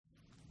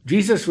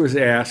Jesus was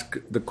asked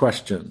the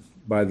question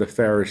by the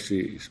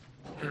Pharisees.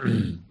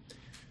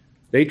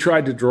 They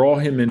tried to draw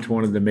him into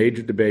one of the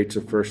major debates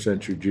of first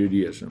century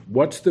Judaism.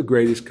 What's the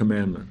greatest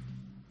commandment?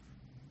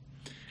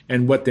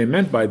 And what they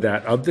meant by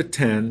that, of the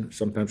 10,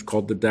 sometimes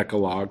called the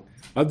Decalogue,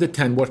 of the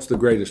 10, what's the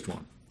greatest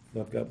one?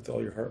 Love God with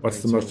all your heart.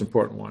 What's the most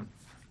important one?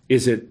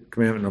 Is it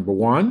commandment number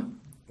 1,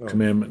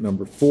 commandment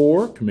number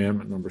 4,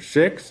 commandment number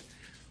 6?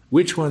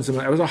 Which one's the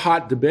most? It was a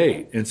hot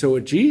debate. And so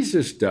what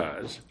Jesus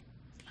does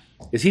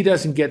is he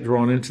doesn't get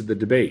drawn into the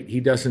debate.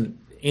 He doesn't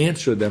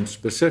answer them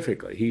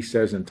specifically. He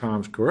says, and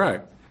Tom's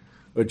correct,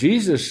 but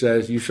Jesus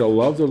says, you shall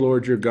love the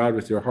Lord your God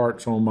with your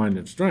heart, soul, mind,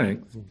 and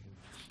strength,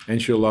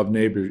 and shall love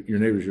your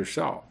neighbors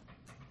yourself.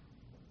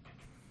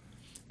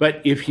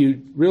 But if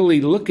you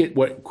really look at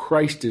what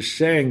Christ is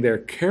saying there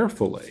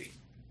carefully,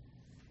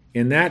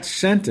 in that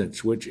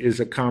sentence, which is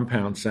a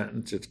compound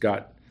sentence, it's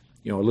got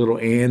a little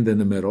and in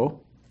the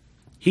middle,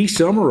 he's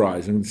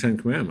summarizing the 10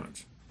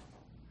 Commandments.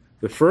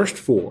 The first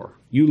 4,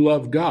 you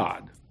love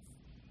God.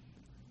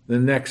 The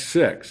next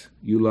 6,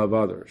 you love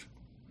others.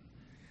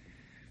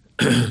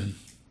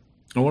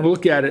 I want to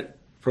look at it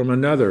from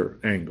another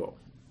angle.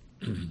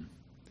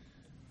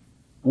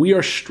 We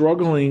are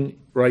struggling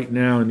right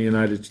now in the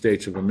United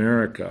States of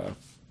America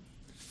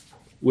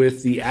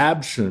with the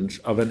absence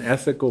of an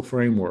ethical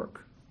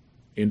framework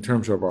in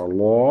terms of our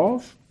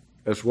laws,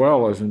 as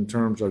well as in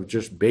terms of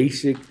just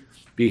basic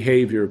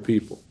behavior of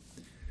people.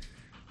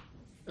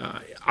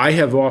 I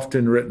have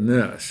often written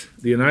this.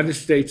 The United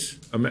States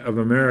of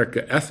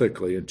America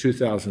ethically in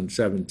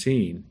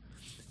 2017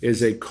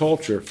 is a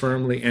culture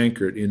firmly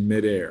anchored in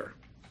midair.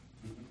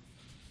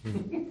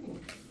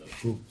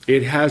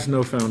 It has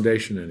no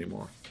foundation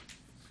anymore.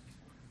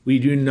 We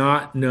do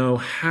not know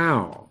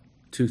how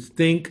to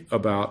think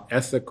about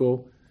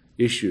ethical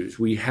issues.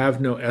 We have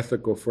no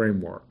ethical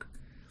framework.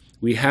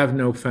 We have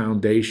no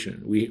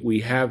foundation. We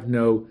have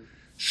no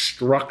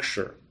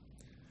structure.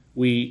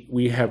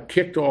 We have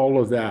kicked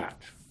all of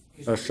that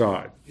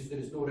aside. Because there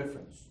is no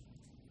reference.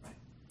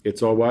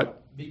 It's all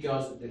what?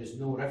 Because there is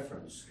no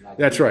reference. Like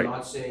That's right.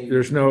 Not say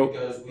There's no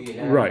because we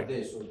have right.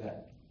 this or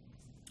that.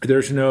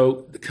 There's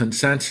no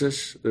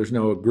consensus. There's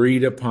no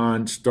agreed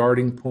upon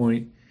starting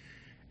point.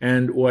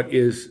 And what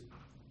is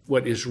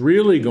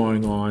really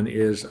going on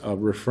is a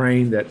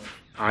refrain that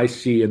I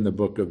see in the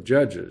book of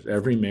Judges.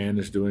 Every man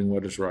is doing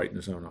what is right in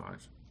his own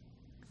eyes.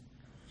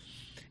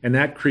 And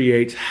that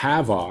creates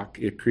havoc,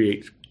 it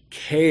creates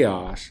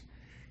chaos,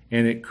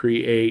 and it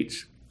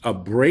creates a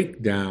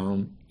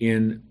breakdown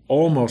in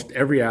almost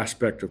every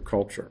aspect of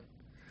culture.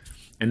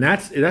 And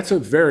that's a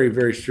very,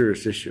 very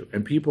serious issue.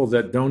 And people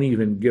that don't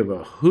even give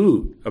a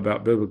hoot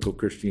about biblical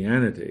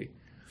Christianity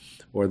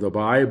or the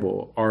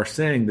Bible are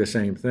saying the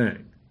same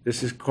thing.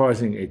 This is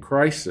causing a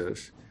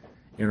crisis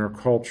in our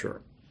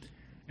culture.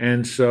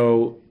 And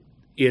so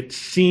it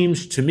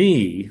seems to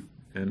me,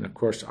 and of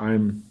course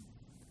I'm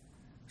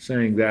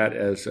saying that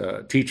as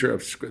a teacher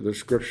of the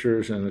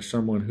Scriptures and as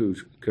someone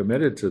who's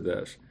committed to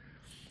this,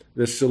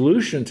 the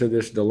solution to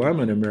this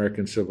dilemma in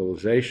American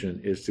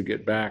civilization is to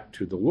get back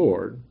to the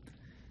Lord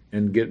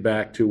and get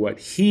back to what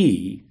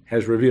He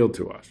has revealed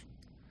to us.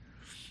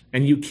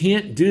 And you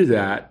can't do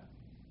that,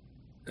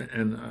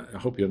 and I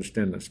hope you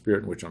understand the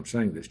spirit in which I'm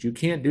saying this, you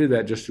can't do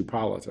that just through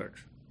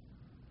politics.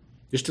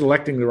 Just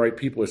electing the right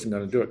people isn't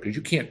going to do it, because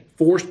you can't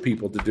force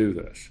people to do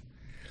this.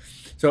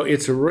 So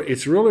it will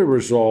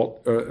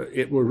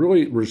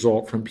really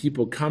result from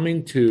people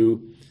coming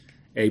to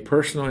a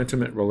personal,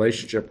 intimate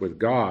relationship with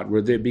God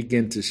where they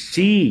begin to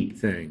see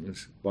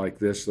things like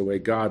this the way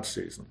God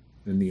sees them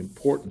and the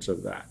importance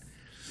of that.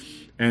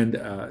 And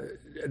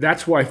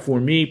that's why, for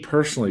me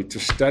personally, to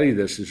study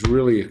this is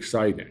really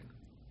exciting.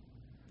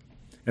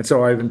 And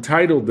so I've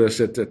entitled this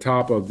at the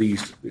top of the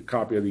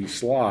copy of these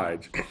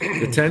slides,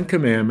 The 10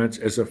 Commandments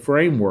as a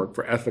Framework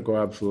for Ethical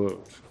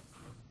Absolutes.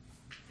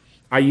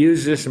 I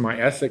use this in my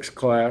ethics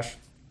class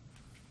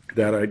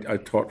that I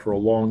taught for a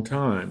long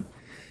time,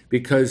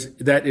 because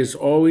that is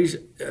always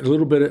a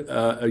little bit,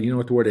 you know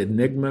what the word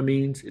enigma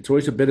means? It's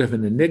always a bit of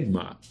an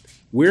enigma.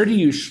 Where do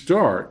you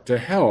start to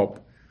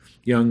help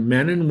young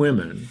men and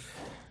women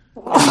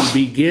to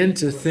begin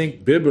to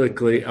think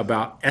biblically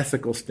about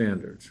ethical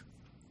standards?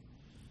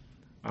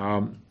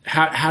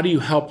 How do you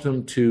help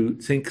them to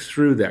think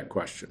through that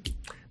question?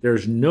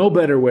 There's no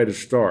better way to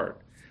start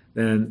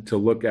than to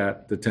look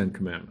at the 10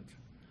 Commandments.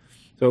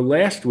 So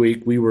last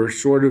week we were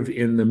sort of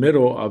in the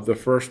middle of the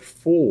first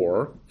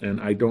 4,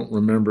 and I don't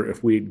remember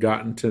if we had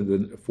gotten to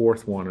the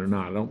 4th one or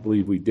not. I don't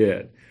believe we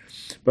did.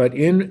 But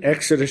in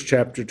Exodus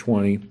chapter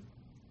 20,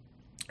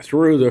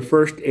 through the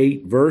first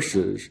 8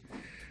 verses,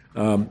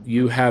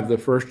 you have the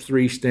first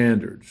 3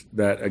 standards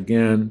that,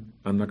 again,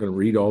 I'm not going to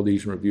read all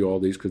these and review all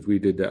these because we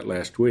did that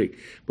last week.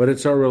 But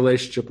it's our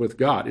relationship with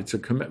God. It's a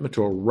commitment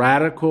to a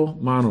radical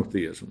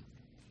monotheism.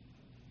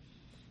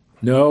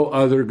 No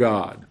other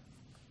God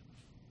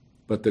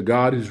but the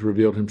God who's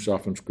revealed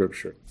himself in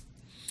Scripture.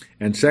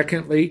 And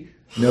secondly,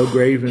 no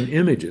graven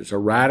images, a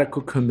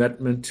radical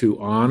commitment to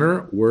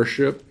honor,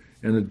 worship,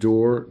 and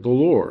adore the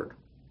Lord.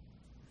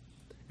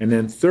 And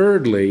then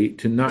thirdly,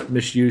 to not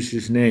misuse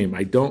his name.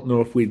 I don't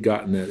know if we'd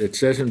gotten it. It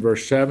says in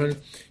verse 7,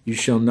 you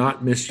shall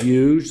not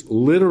misuse.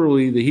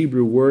 Literally, the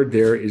Hebrew word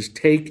there is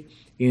take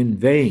in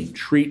vain,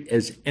 treat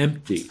as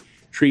empty,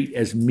 treat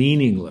as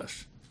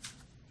meaningless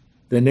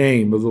the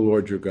name of the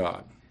Lord your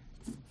God.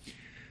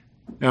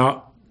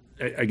 Now,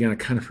 again, I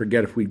kind of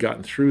forget if we'd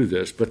gotten through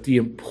this, but the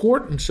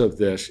importance of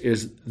this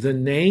is the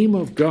name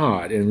of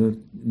God.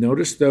 And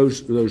notice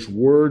those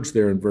words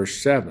there in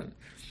verse 7.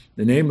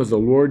 The name of the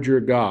Lord your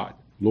God.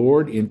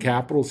 Lord in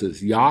capitals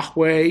is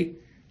Yahweh,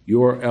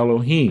 your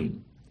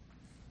Elohim.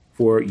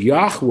 For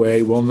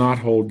Yahweh will not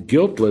hold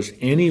guiltless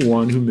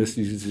anyone who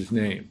misuses his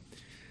name.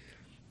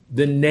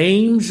 The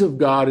names of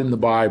God in the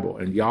Bible,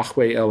 and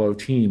Yahweh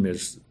Elohim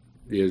is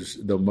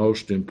the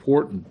most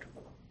important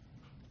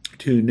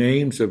two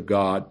names of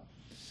God,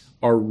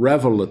 are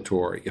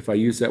revelatory. If I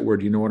use that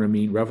word, you know what I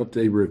mean?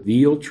 They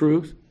reveal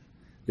truth.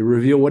 They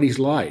reveal what he's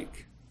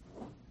like.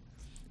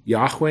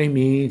 Yahweh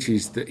means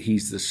he's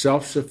the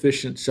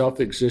self-sufficient,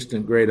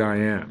 self-existent great I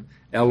am.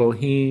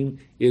 Elohim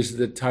is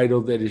the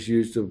title that is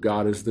used of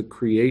God as the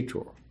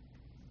creator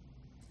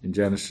in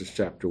Genesis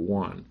chapter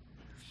 1.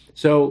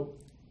 So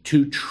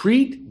to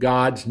treat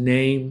God's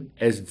name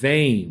as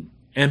vain,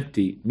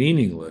 empty,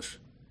 meaningless,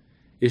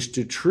 is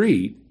to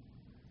treat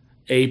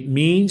a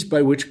means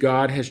by which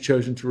God has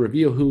chosen to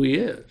reveal who he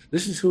is.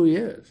 This is who he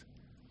is.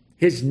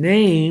 His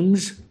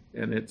names,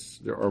 and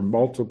there are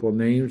multiple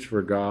names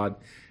for God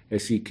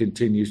as he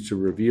continues to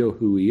reveal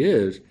who he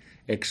is,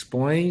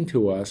 explain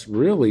to us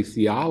really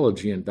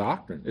theology and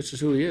doctrine. This is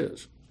who he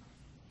is.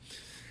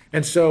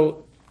 And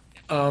so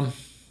I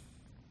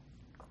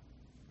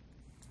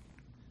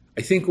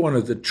think one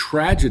of the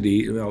let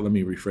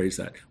me rephrase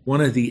that.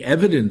 One of the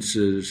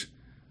evidences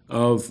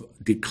of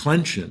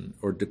declension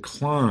or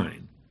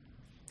decline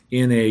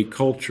in a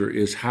culture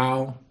is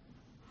how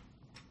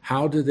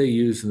do they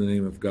use the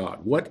name of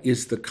God? What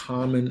is the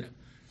common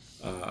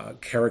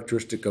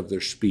characteristic of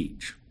their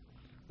speech?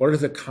 What are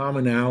the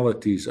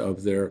commonalities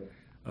of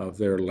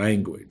their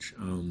language?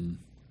 And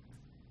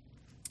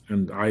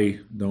I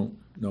don't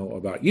know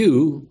about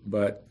you,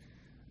 but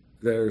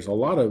there's a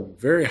lot of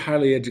very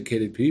highly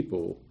educated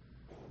people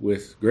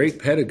with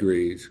great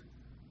pedigrees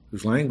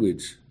whose language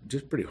is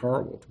just pretty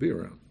horrible to be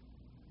around.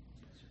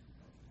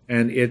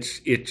 And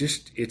it's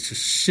a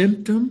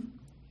symptom.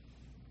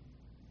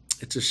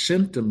 It's a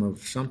symptom of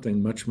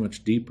something much,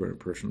 much deeper in a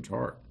person's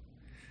heart.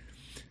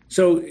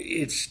 So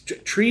it's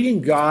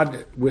treating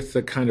God with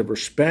the kind of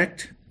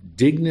respect,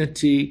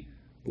 dignity,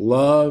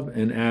 love,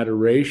 and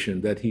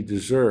adoration that he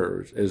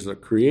deserves as the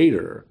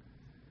creator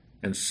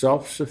and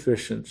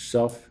self-sufficient,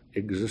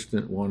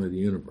 self-existent one of the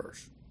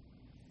universe.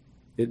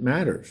 It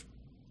matters.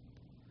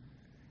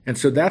 And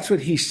so that's what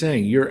he's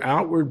saying. Your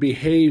outward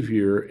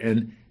behavior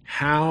and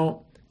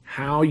how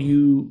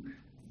you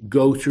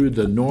go through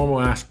the normal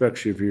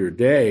aspects of your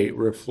day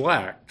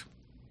reflect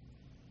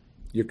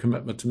your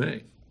commitment to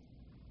me.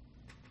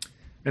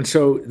 And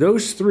so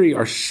those three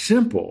are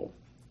simple.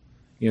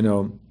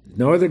 No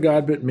other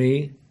God but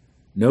me,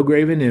 no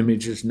graven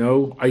images,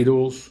 no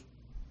idols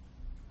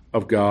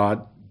of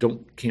God.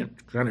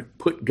 Can't kind of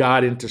put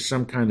God into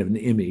some kind of an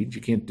image.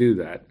 You can't do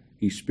that.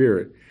 He's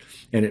spirit.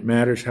 And it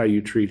matters how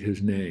you treat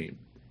his name.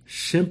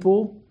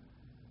 Simple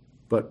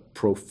but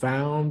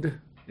profound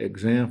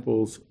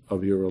examples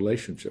of your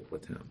relationship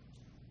with him.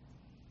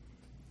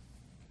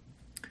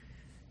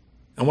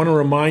 I want to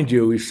remind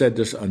you, we've said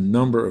this a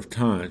number of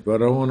times,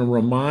 but I want to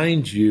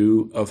remind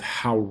you of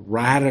how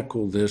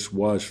radical this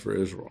was for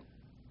Israel.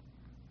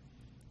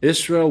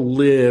 Israel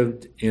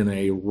lived in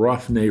a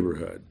rough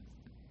neighborhood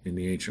in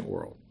the ancient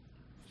world.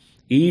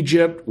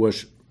 Egypt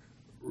was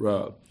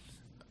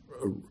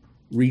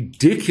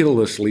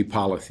ridiculously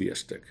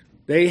polytheistic.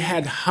 They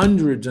had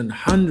hundreds and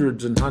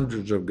hundreds and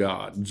hundreds of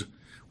gods,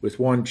 with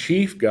one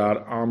chief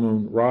god,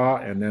 Amun-Ra,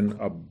 and then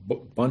a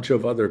bunch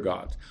of other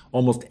gods.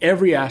 Almost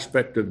every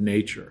aspect of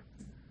nature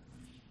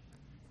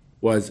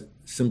was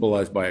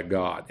symbolized by a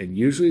god, and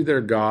usually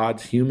they're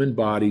gods, human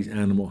bodies,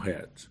 animal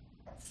heads.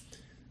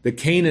 The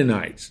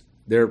Canaanites,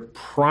 their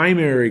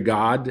primary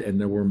god,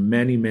 and there were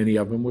many, many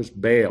of them, was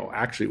Baal.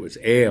 Actually, it was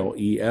El,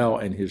 E-L,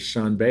 and his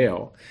son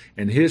Baal,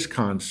 and his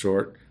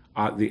consort,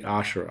 the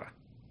Asherah.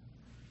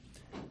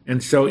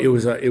 And so it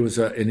was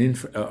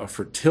a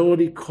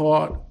fertility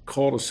cult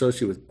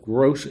associated with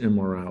gross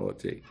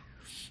immorality.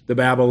 The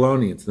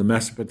Babylonians, the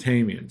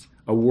Mesopotamians,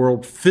 a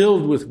world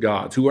filled with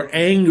gods who were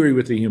angry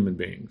with the human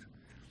beings,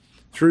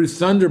 threw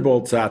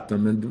thunderbolts at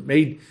them and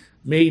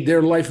made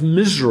their life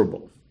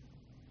miserable.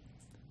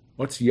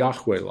 What's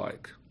Yahweh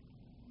like?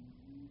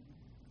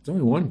 There's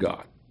only one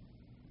God.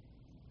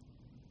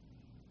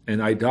 And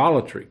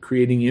idolatry,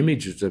 creating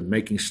images of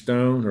making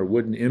stone or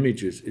wooden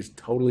images, is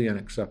totally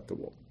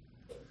unacceptable.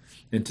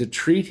 And to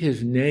treat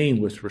his name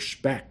with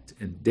respect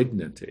and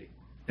dignity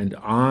and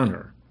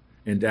honor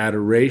and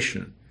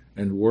adoration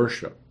and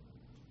worship.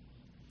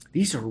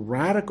 These are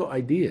radical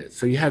ideas.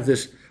 So you have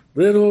this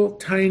little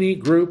tiny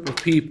group of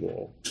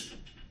people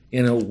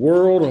in a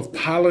world of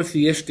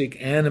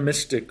polytheistic,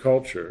 animistic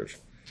cultures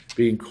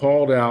being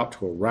called out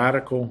to a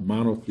radical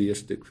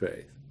monotheistic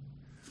faith.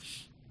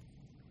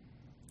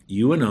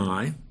 You and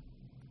I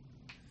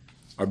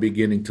are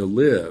beginning to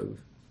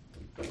live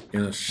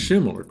in a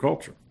similar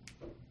culture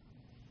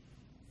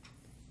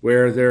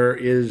where there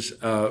is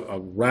a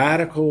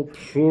radical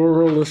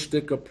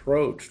pluralistic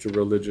approach to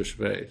religious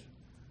faith.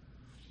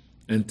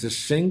 And to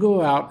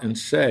single out and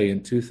say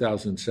in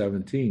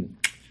 2017,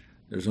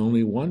 there's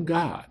only one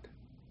God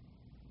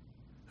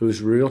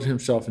who's revealed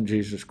himself in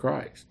Jesus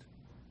Christ,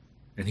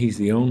 and he's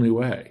the only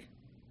way.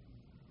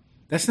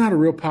 That's not a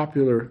real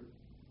popular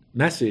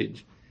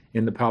message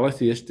in the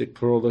polytheistic,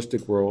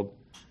 pluralistic world,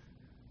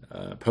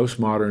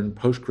 postmodern,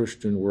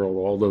 post-Christian world,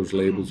 all those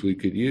labels we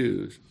could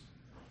use.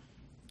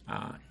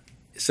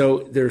 So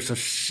there's a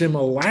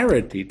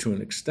similarity to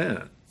an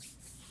extent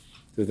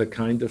to the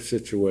kind of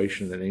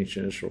situation that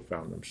ancient Israel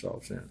found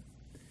themselves in.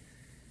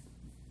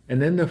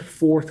 And then the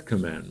fourth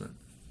commandment.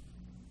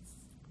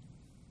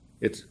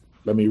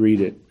 Let me read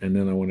it, and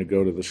then I want to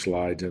go to the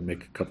slides and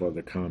make a couple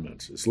other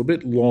comments. It's a little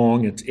bit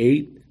long. It's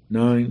 8,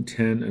 9,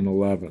 10, and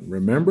 11.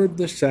 Remember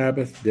the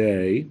Sabbath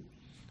day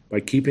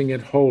by keeping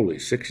it holy.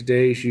 6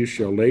 days you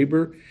shall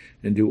labor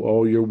and do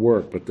all your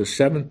work, but the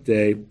seventh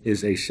day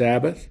is a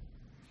Sabbath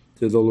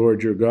to the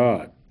Lord your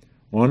God.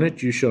 On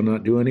it you shall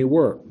not do any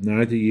work,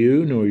 neither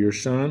you nor your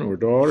son or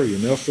daughter, your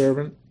male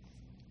servant,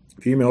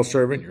 female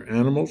servant, your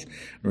animals,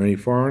 or any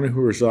foreigner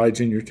who resides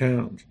in your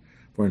towns.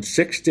 For in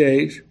 6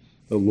 days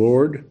the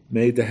Lord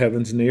made the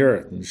heavens and the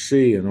earth and the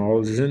sea and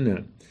all that is in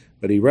them,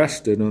 but he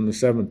rested on the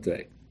seventh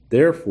day.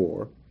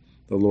 Therefore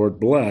the Lord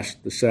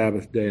blessed the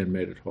Sabbath day and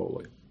made it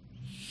holy.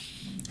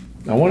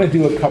 Now, I want to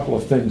do a couple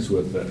of things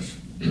with this.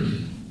 I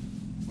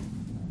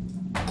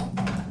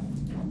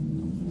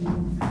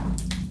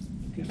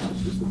guess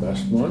this is the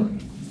best one.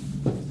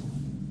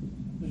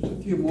 There's a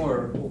few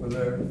more over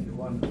there if you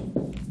want.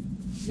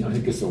 Yeah, I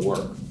think this will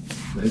work.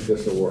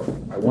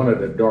 I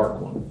wanted a dark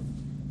one.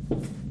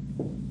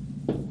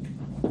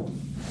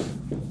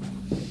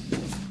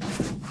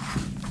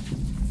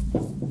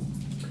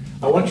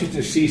 I want you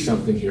to see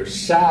something here.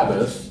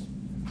 Sabbath,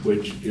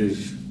 which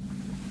is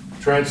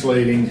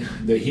translating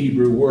the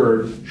Hebrew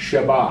word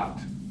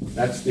Shabbat.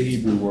 That's the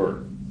Hebrew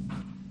word.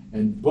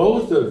 And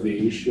both of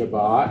these,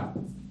 Shabbat,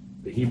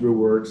 the Hebrew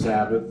word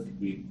Sabbath,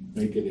 we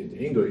make it into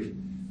English,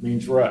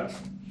 means rest.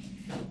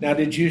 Now,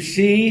 did you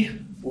see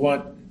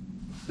what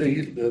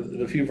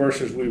the few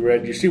verses we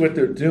read? You see what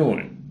they're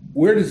doing?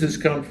 Where does this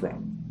come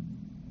from?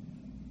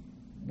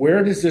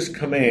 Where does this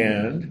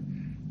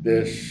command,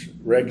 this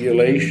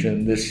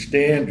regulation, this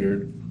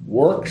standard,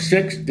 work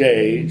 6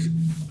 days,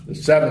 the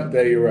seventh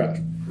day you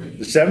rest?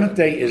 The seventh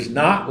day is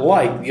not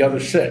like the other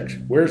six.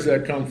 Where does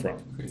that come from?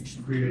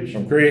 Creation.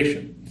 From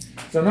creation.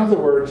 So in other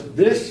words,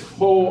 this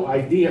whole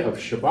idea of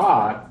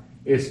Shabbat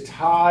is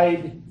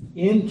tied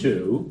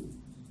into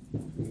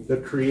the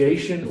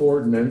creation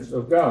ordinance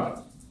of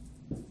God.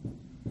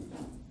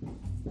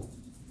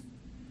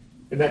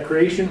 And that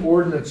creation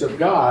ordinance of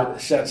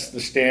God sets the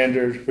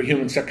standard for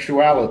human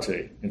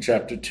sexuality in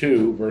chapter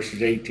 2,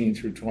 verses 18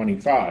 through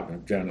 25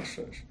 of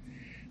Genesis.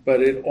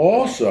 But it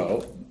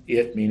also,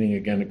 meaning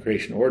again the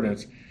creation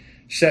ordinance,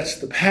 sets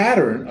the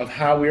pattern of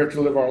how we are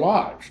to live our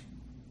lives.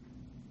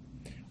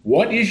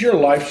 What is your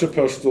life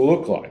supposed to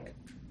look like?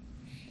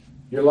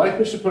 Your life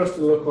is supposed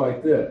to look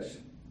like this.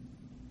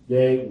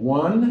 Day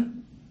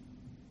 1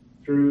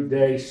 through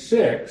day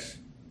 6,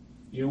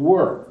 you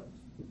work.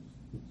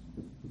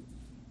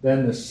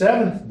 Then the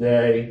seventh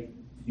day,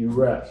 you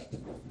rest.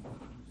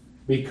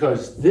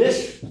 Because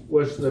this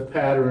was the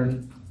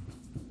pattern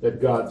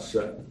that God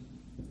set.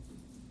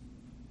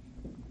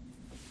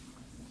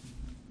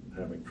 I'm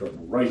having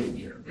trouble writing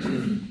here.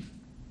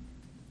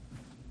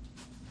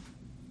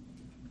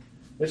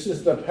 This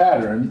is the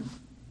pattern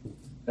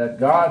that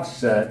God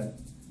set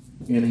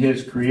in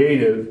his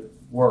creative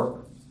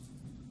work.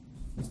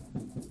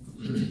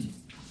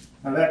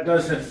 Now that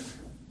doesn't,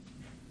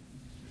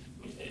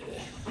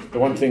 the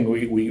one thing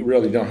we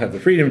really don't have the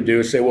freedom to do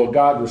is say, well,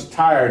 God was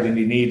tired and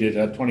he needed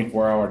a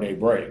 24-hour day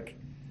break.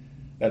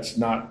 That's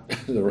not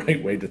the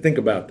right way to think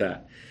about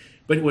that.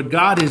 But what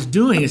God is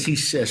doing is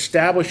he's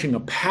establishing a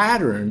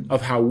pattern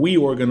of how we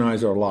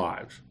organize our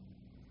lives.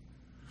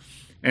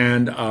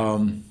 And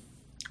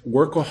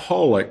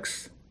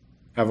workaholics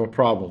have a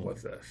problem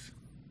with this.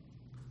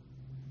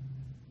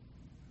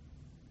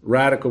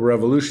 Radical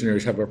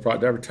revolutionaries have a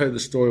problem. Did I ever tell you the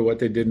story of what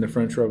they did in the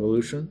French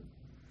Revolution?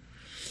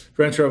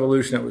 French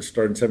Revolution, that was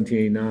started in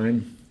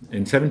 1789. In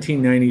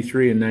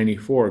 1793 and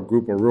 94, a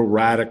group of real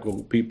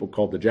radical people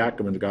called the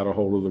Jacobins got a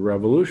hold of the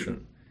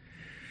revolution.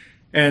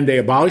 And they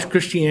abolished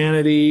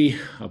Christianity,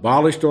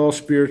 abolished all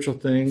spiritual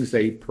things.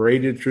 They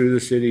paraded through the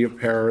city of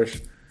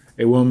Paris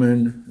a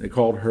woman, they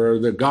called her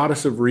the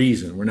goddess of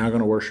reason. We're now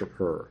going to worship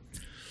her.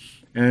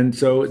 And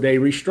so they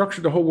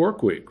restructured the whole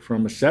work week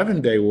from a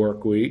 7-day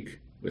work week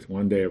with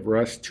 1 day of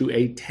rest to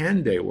a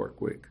 10-day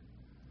work week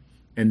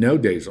and no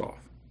days off.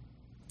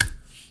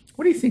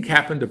 What do you think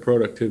happened to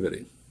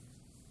productivity?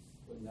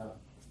 Went down.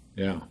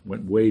 Yeah,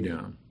 went way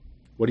down.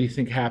 What do you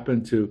think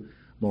happened to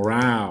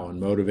morale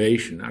and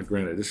motivation. Now,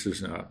 granted, this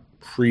is a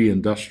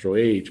pre-industrial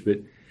age,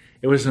 but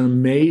it was an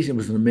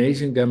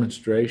amazing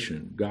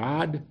demonstration.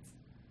 God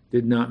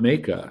did not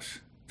make us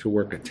to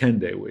work a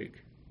 10-day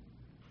week.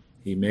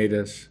 He made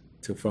us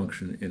to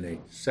function in a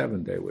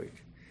 7-day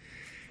week.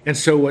 And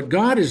so what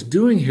God is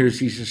doing here is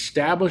he's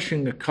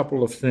establishing a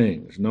couple of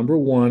things. Number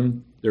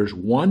one, there's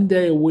 1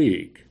 day a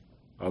week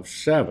of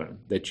 7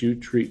 that you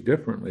treat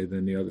differently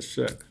than the other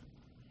 6.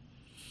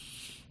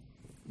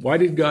 Why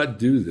did God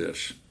do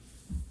this?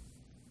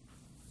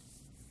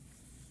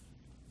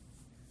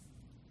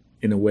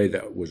 In a way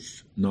that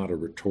was not a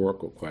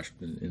rhetorical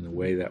question, in a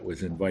way that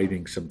was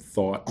inviting some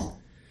thought.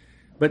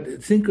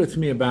 But think with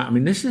me about,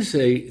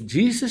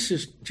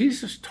 Jesus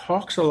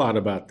talks a lot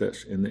about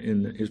this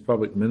in his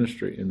public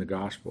ministry in the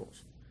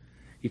Gospels.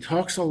 He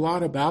talks a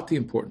lot about the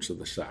importance of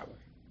the Sabbath.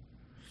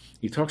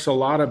 He talks a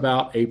lot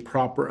about a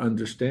proper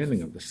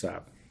understanding of the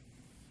Sabbath.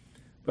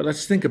 But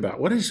let's think about,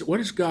 what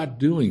is God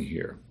doing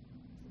here?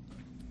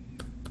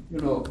 You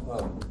know,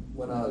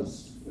 when I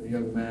was a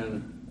young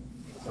man,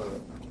 I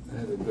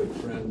had a good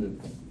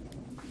friend that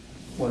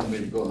wanted me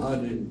to go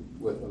hunting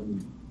with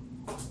him,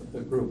 with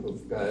a group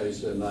of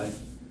guys, and I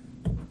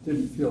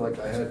didn't feel like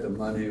I had the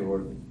money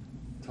or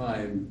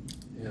time,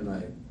 and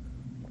I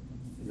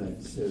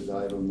said,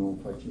 I don't know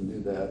if I can do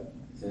that.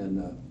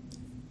 And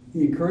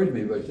he encouraged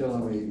me by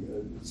telling me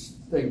this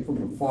thing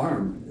from a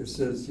farm. It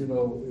says, you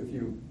know, if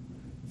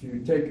you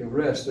take a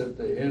rest at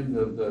the end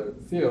of the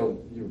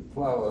field, you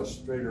plow a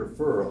straighter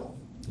furrow.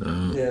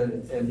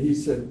 And he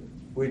said,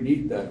 we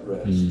need that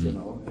rest, you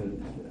know.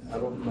 And I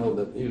don't know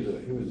that he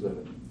was a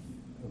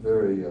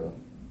very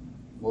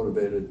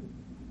motivated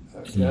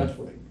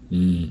Catholic,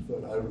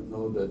 but I don't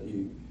know that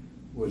he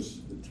was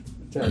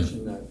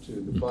attaching that to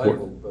the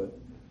Bible. But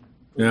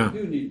yeah,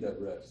 we do need that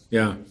rest.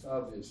 Yeah, it's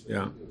obvious.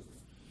 Yeah.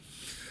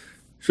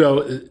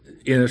 So,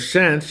 in a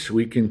sense,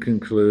 we can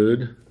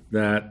conclude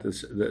that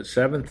the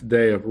seventh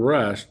day of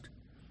rest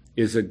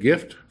is a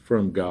gift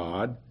from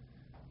God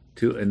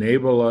to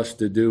enable us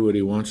to do what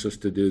he wants us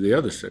to do the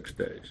other 6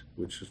 days,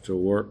 which is to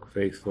work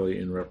faithfully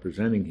in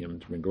representing him,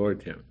 to bring glory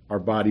to him. Our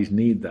bodies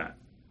need that.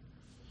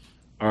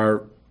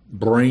 Our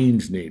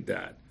brains need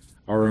that.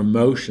 Our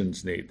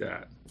emotions need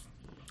that.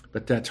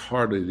 But that's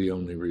hardly the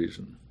only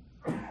reason.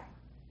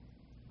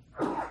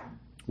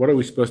 What are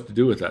we supposed to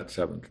do with that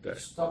 7th day?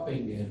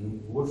 Stopping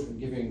and worship,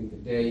 giving a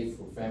day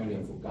for family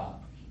and for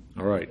God.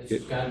 All right.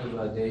 It's kind of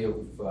a day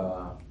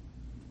of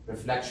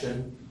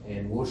reflection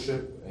and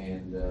worship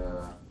and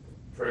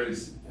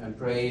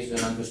praise and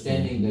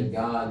understanding that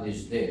God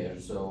is there.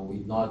 So we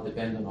not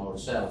depend on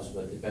ourselves,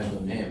 but depend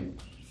on Him.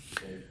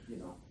 And, you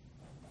know.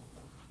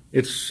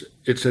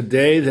 It's a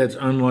day that's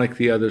unlike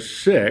the other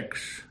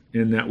 6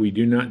 in that we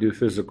do not do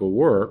physical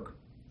work,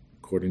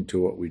 according to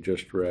what we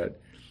just read,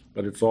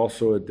 but it's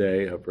also a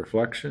day of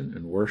reflection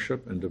and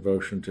worship and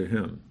devotion to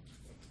Him.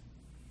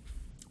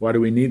 Why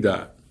do we need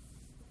that?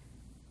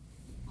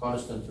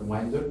 Constant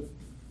reminder.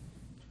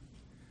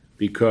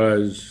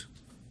 Because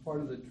Part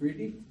of the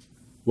treaty?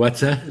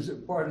 what's that? Is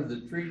it part of the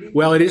treaty?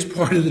 Well, it is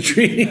part of the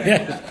treaty.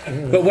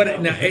 But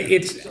what? Now,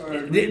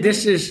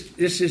 this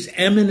is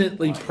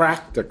eminently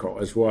practical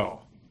as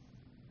well.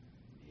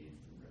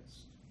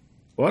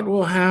 What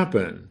will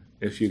happen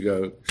if you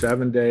go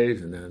 7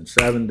 days and then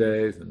 7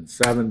 days and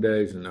 7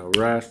 days and no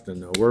rest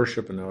and no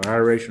worship and no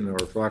adoration, no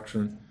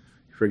reflection?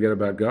 You forget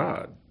about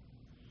God.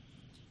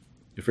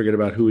 You forget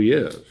about who He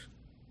is.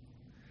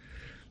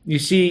 You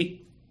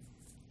see,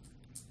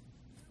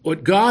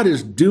 what God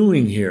is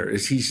doing here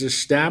is He's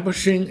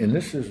establishing, and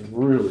this is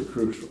really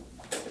crucial,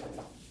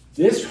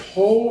 this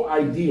whole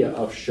idea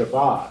of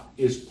Shabbat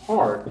is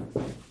part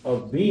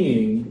of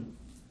being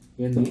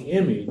in the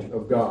image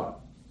of God.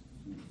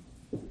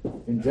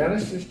 In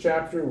Genesis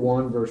chapter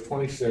 1, verse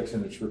 26,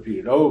 and it's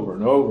repeated over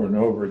and over and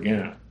over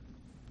again,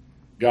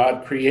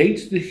 God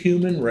creates the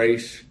human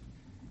race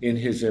in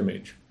His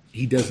image.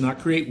 He does not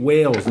create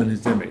whales in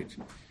His image.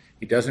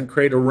 He doesn't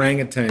create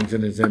orangutans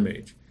in His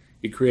image.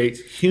 He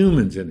creates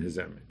humans in His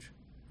image.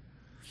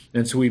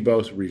 And so we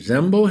both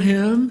resemble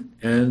Him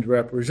and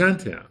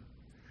represent Him.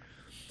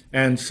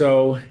 And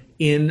so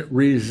in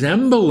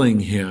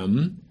resembling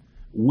Him,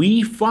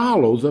 we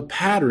follow the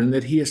pattern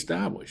that He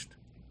established.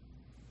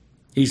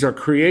 He's our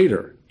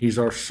creator. He's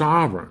our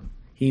sovereign.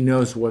 He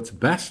knows what's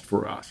best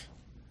for us.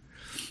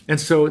 And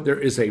so there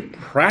is a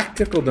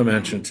practical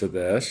dimension to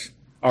this.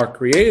 Our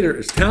creator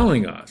is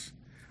telling us,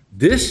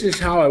 this is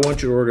how I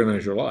want you to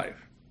organize your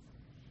life,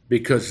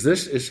 because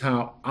this is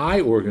how I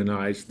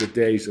organize the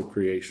days of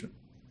creation.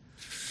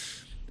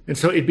 And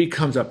so it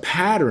becomes a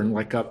pattern,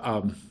 like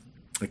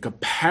a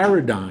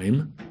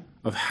paradigm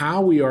of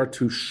how we are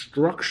to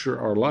structure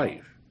our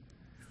life.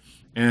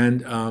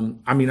 And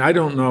I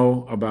don't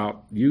know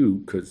about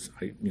you, because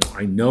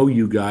I know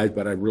you guys,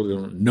 but I really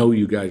don't know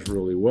you guys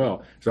really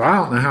well. So I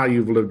don't know how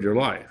you've lived your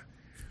life.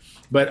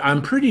 But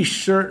I'm pretty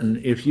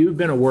certain if you've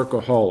been a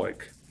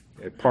workaholic,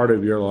 part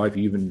of your life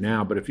even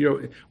now, but if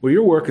you're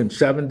working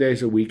 7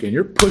 days a week and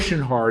you're pushing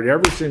hard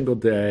every single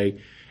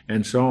day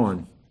and so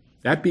on,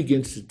 that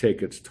begins to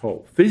take its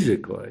toll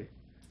physically,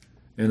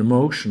 and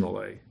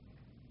emotionally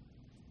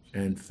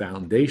and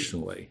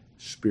foundationally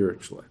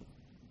spiritually.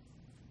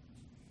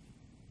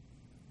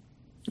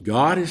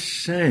 God is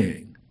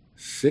saying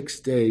 6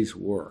 days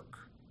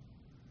work,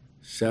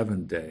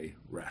 7-day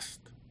rest.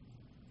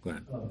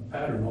 Glenn. The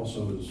pattern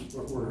also is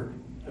we're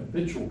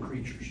habitual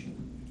creatures.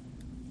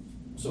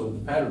 So the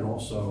pattern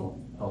also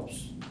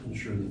helps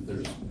ensure that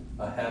there's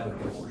a habit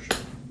of worship,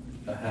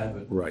 a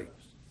habit. Right.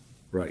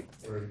 Right.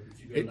 Where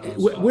if you go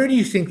nonstop- Where do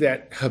you think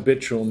that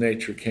habitual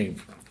nature came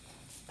from?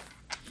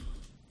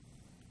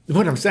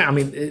 What I'm saying, I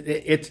mean,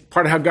 it's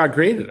part of how God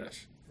created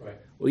us. Right.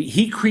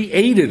 He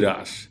created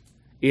us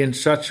in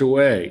such a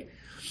way.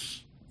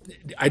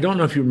 I don't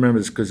know if you remember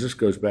this because this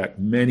goes back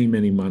many,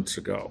 many months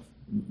ago.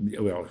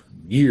 Well,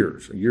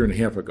 years, a year and a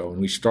half ago, when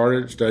we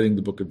started studying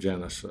the book of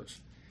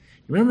Genesis.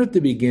 Remember at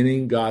the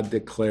beginning, God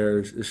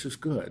declares, this is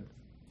good.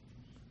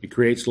 He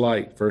creates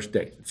light, first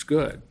day, it's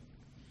good.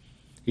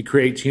 He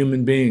creates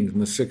human beings on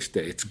the 6th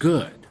day, it's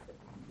good.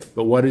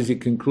 But what does he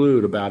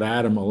conclude about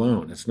Adam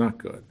alone? It's not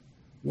good.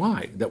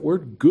 Why? That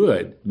word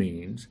good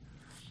means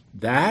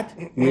that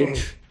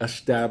which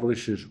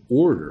establishes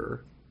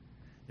order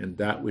and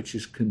that which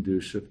is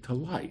conducive to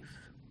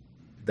life.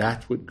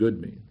 That's what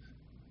good means.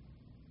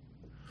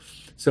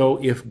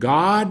 So if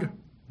God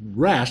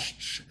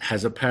rests,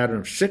 has a pattern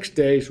of 6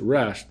 days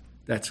rest,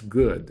 that's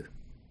good.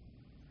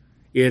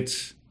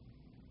 It's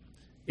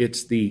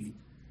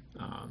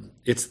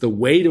the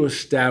way to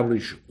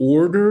establish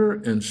order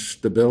and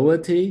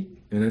stability,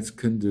 and it's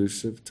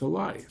conducive to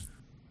life.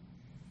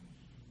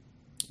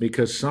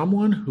 Because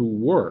someone who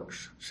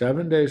works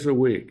 7 days a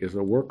week is a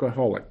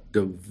workaholic,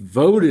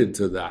 devoted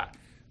to that,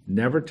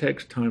 never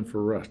takes time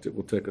for rest. It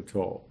will take a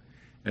toll.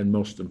 And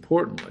most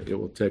importantly, it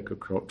will take a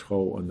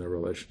toll on their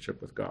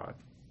relationship with God.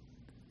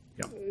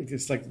 Yeah.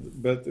 It's like,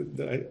 but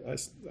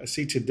I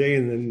see today,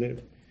 and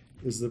then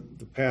is the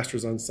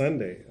pastors on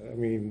Sunday. I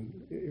mean,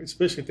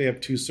 especially if they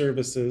have 2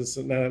 services.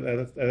 Now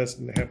that's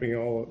happening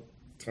all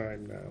the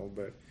time now,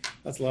 but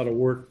that's a lot of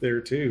work there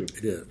too.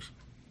 It is.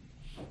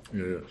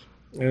 It is.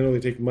 I know they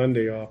take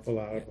Monday off, a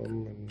lot of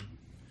them. And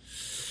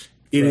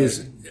it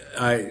is.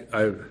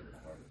 I've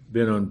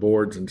been on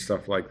boards and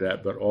stuff like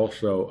that, but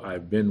also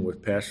I've been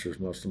with pastors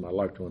most of my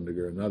life to one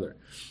degree or another.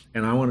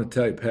 And I want to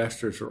tell you,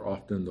 pastors are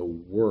often the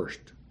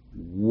worst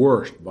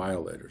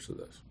violators of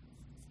this.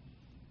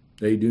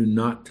 They do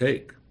not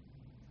take.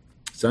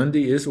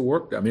 Sunday is a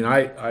work day. I mean,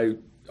 I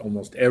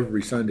almost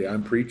every Sunday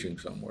I'm preaching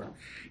somewhere.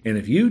 And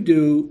if you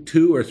do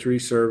 2 or 3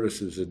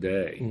 services a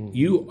day,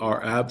 you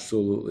are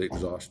absolutely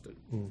exhausted.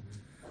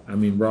 I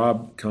mean,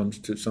 Rob comes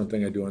to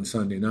something I do on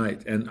Sunday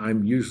night, and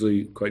I'm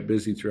usually quite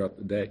busy throughout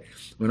the day.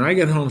 When I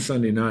get home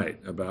Sunday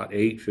night, about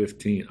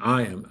 8:15,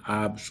 I am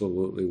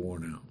absolutely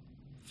worn out.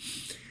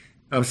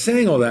 I'm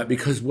saying all that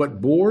because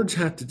what boards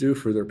have to do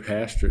for their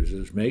pastors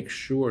is make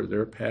sure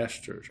their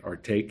pastors are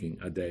taking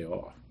a day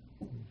off.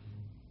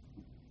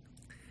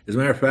 As a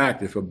matter of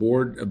fact, if a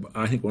board,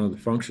 I think one of the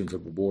functions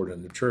of a board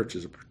in the church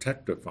is a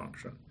protective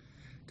function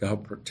to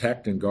help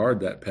protect and guard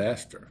that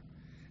pastor.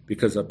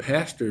 Because a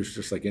pastor is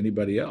just like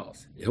anybody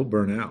else. He'll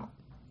burn out.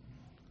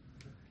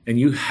 And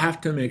you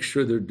have to make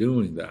sure they're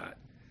doing that.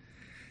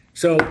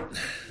 So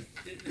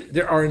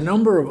there are a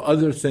number of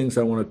other things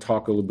I want to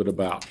talk a little bit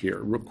about here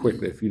real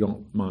quickly, if you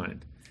don't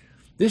mind.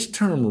 This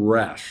term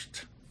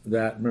rest,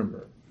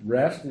 remember,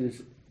 rest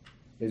is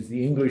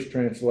the English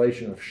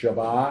translation of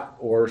Shabbat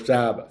or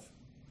Sabbath.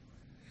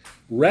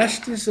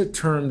 Rest is a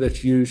term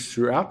that's used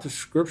throughout the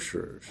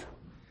scriptures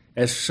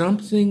as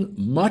something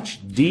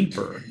much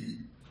deeper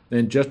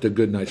than just a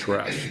good night's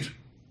rest,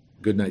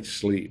 good night's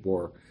sleep,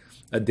 or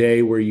a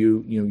day where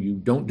you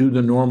don't do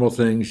the normal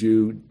things,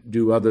 you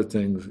do other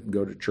things,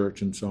 go to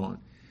church and so on.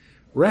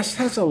 Rest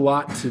has a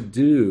lot to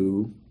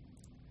do,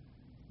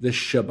 the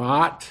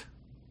Shabbat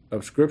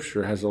of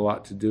Scripture has a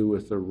lot to do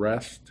with the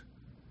rest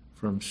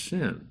from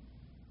sin,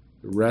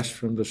 the rest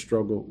from the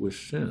struggle with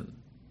sin.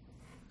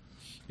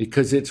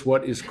 Because it's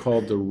what is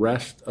called the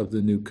rest of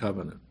the new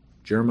covenant.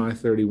 Jeremiah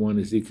 31,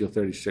 Ezekiel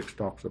 36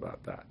 talks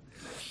about that.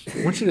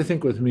 I want you to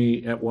think with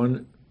me at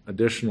one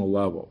additional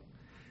level.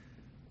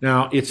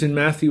 Now, it's in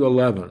Matthew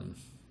 11.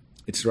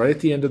 It's right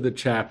at the end of the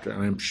chapter,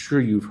 and I'm sure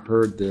you've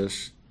heard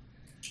this.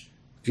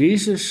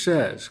 Jesus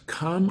says,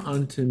 "Come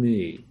unto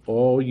me,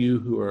 all you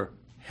who are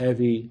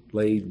heavy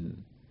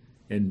laden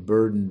and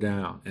burdened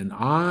down, and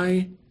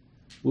I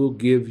will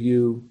give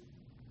you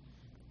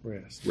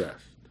rest.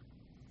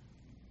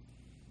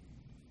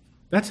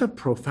 That's a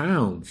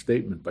profound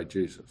statement by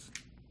Jesus.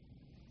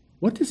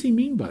 What does he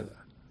mean by that?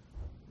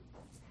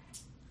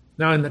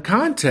 Now, in the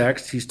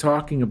context, he's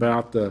talking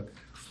about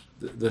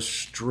the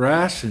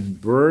stress and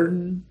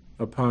burden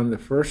upon the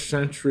first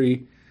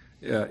century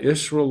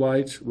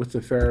Israelites with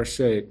the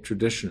Pharisaic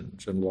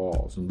traditions and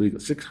laws and legal,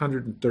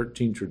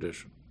 613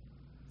 traditions.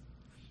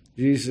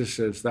 Jesus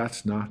says,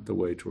 that's not the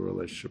way to a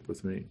relationship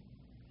with me.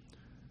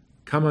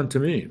 Come unto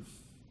me,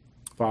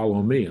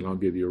 follow me, and I'll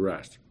give you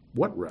rest.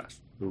 What rest?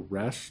 The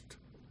rest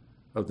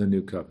of the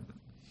new covenant.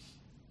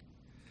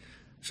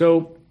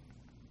 So,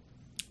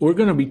 we're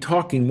going to be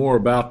talking more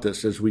about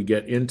this as we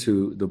get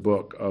into the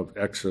book of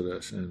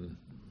Exodus and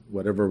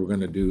whatever we're going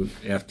to do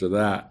after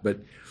that. But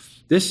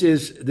this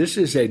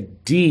is a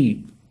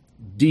deep,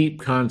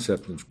 deep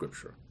concept in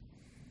Scripture.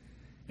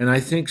 And I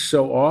think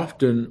so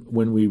often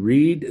when we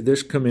read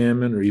this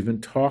commandment or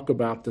even talk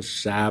about the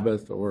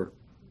Sabbath, or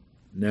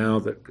now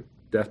that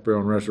death,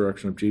 burial, and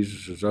resurrection of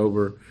Jesus is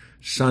over,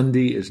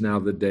 Sunday is now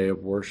the day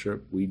of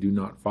worship. We do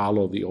not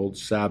follow the old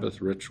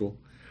Sabbath ritual.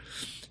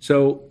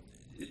 So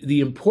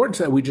the importance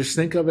that we just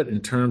think of it in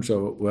terms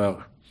of,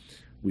 well,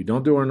 we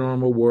don't do our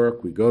normal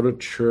work, we go to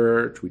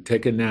church, we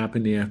take a nap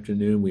in the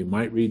afternoon, we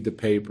might read the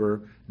paper,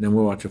 and then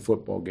we'll watch a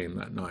football game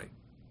that night.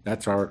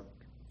 That's our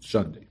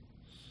Sunday.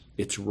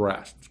 It's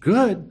rest. It's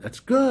good. That's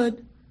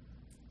good.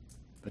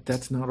 But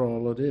that's not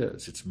all it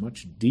is. It's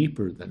much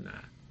deeper than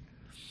that.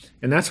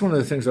 And that's one of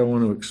the things I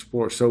want to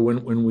explore. So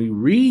when we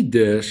read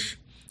this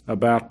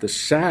about the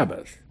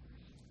Sabbath,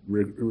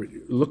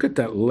 look at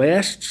that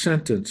last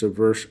sentence of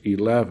verse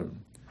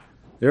 11.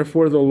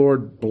 Therefore the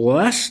Lord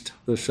blessed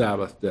the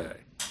Sabbath day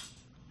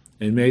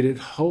and made it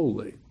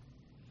holy.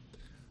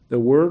 The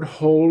word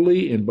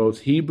holy in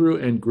both Hebrew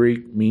and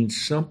Greek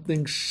means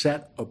something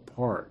set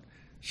apart,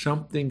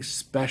 something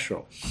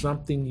special,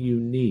 something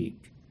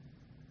unique.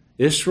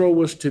 Israel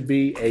was to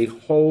be a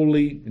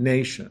holy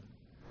nation.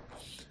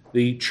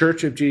 The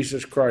Church of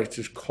Jesus Christ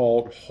is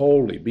called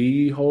holy. Be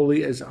ye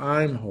holy as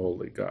I'm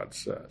holy, God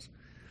says.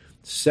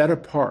 Set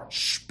apart,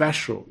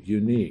 special,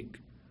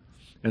 unique.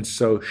 And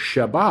so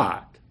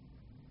Shabbat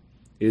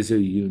is a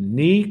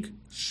unique,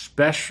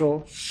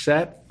 special,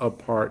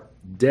 set-apart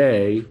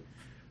day,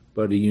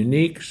 but a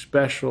unique,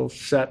 special,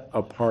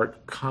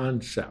 set-apart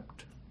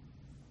concept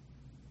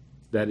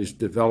that is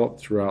developed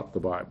throughout the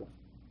Bible.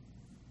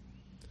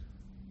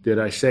 Did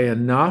I say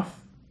enough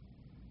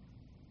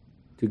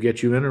to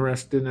get you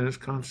interested in this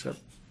concept?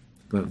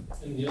 In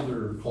the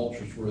other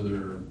cultures where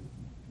there are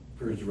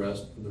periods of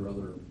rest, there are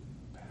other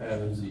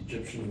patterns. The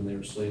Egyptians, when they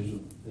were slaves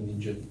in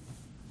Egypt,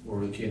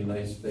 or the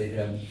Canaanites, they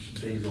had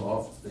days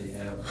off, they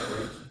have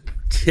breaks.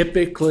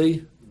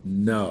 Typically,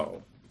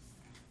 no.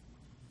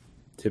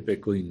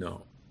 Typically,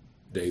 no.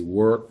 They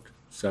worked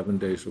 7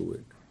 days a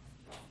week.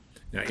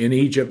 Now, in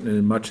Egypt and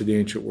in much of the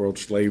ancient world,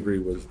 slavery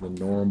was the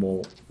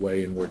normal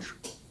way in which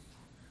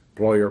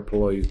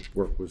employer-employee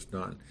work was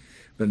done.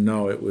 But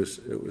no, it was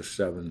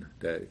 7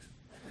 days.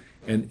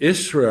 And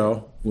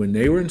Israel, when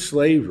they were in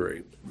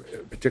slavery,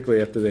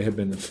 particularly after they had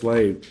been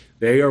enslaved,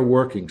 they are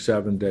working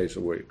 7 days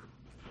a week.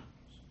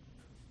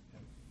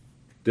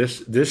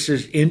 This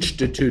is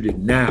instituted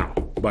now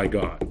by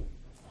God.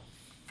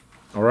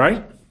 All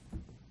right?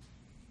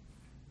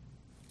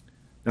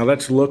 Now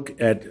let's look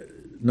at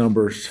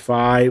Numbers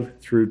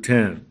 5 through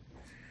 10.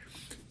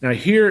 Now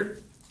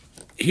here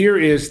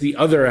is the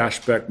other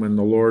aspect when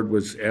the Lord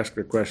was asked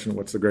the question,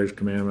 what's the greatest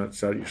commandment?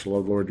 So you shall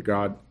love the Lord your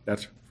God.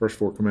 That's the first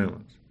 4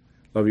 commandments.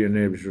 Love your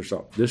neighbors as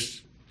yourself.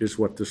 This is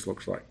what this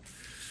looks like.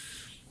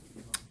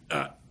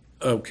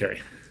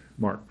 Okay,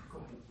 Mark.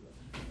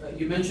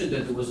 You mentioned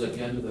that there was a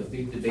kind of a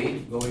big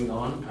debate going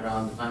on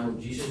around the time of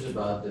Jesus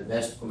about the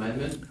best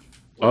commandment.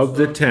 Of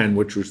the 10,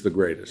 which was the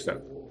greatest?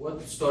 What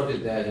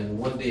started that, and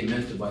what they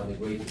meant by the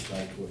greatest,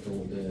 like what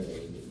the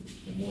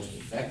most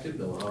effective,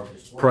 the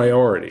hardest one?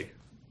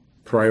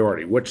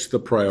 Priority. What's the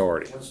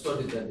priority? What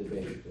started that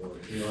debate? Or,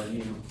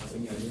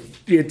 any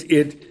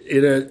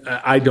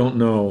idea? I don't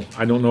know.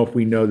 I don't know if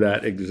we know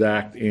that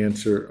exact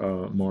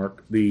answer,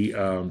 Mark.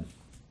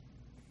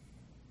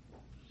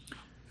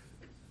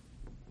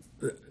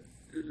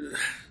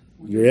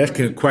 You're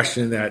asking a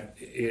question that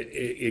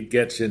it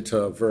gets into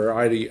a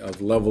variety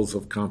of levels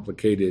of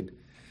complicated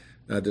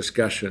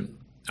discussion.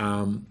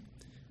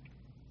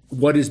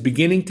 What is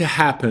beginning to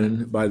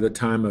happen by the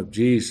time of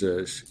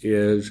Jesus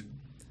is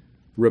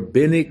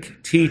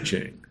rabbinic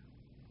teaching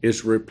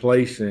is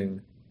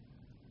replacing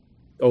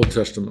Old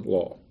Testament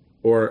law.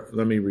 Or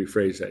let me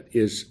rephrase that,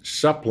 is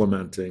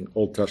supplementing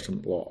Old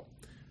Testament law.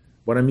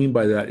 What I mean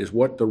by that is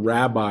what the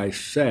rabbis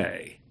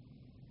say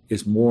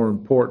is more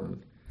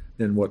important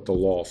than what the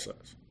law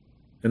says.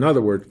 In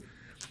other words,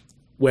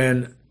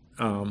 when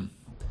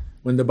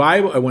the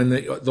Bible, when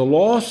the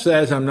law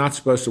says I'm not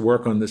supposed to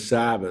work on the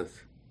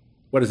Sabbath,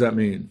 what does that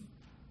mean?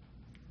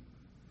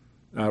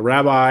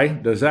 Rabbi,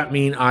 does that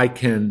mean I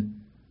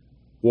can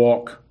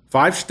walk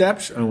 5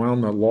 steps? And well,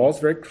 the law is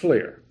very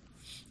clear.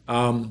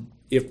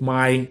 If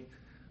my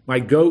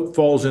goat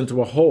falls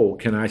into a hole,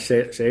 can I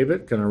save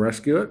it? Can I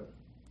rescue it?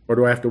 Or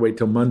do I have to wait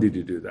till Monday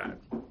to do that?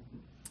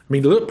 I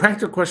mean, the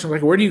practical question is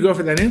like, where do you go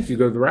for that answer? You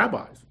go to the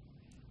rabbis.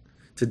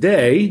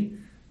 Today,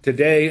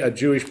 a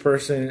Jewish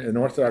person, an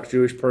Orthodox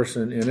Jewish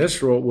person in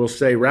Israel will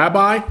say,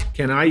 Rabbi,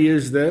 can I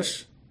use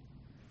this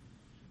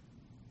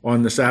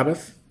on the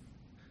Sabbath?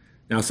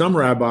 Now, some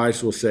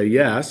rabbis will say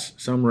yes.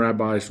 Some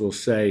rabbis will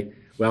say,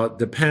 well, it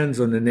depends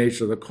on the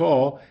nature of the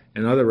call.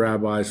 And other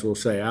rabbis will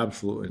say,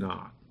 absolutely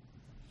not.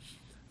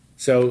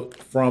 So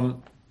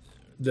from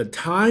the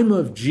time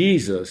of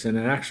Jesus, and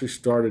it actually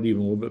started even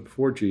a little bit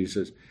before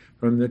Jesus,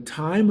 from the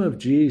time of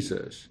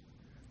Jesus,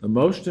 the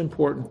most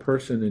important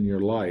person in your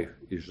life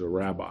is the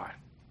rabbi.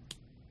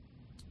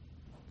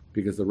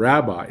 because the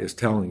rabbi is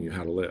telling you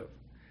how to live.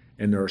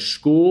 And there are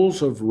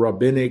schools of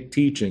rabbinic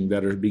teaching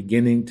that are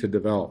beginning to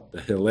develop.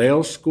 The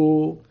Hillel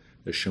school,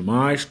 the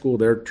Shammai school,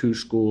 there are two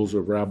schools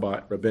of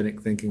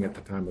rabbinic thinking at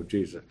the time of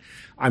Jesus.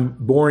 I'm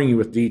boring you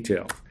with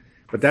details,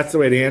 but that's the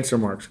way to answer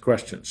Mark's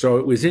question. So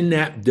it was in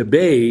that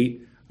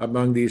debate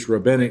among these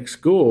rabbinic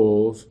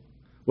schools,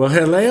 well,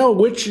 Hillel,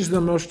 which is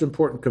the most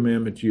important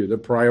commandment to you, the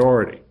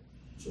priority?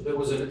 So there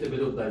was a little bit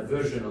of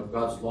diversion of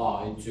God's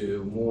law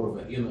into more of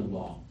a human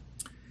law.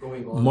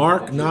 Going on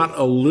Mark, not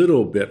a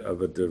little bit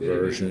of a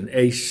diversion,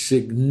 a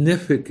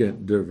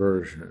significant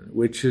diversion,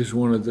 which is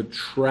one of the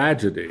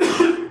tragedies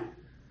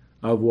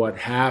of what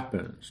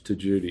happens to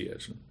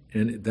Judaism.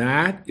 And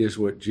that is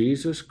what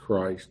Jesus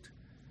Christ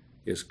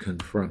is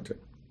confronting.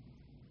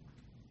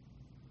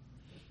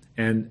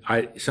 And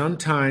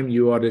sometime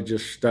you ought to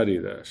just study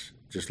this.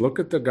 Just look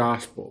at the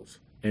Gospels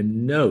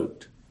and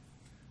note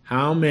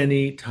how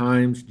many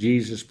times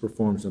Jesus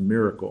performs a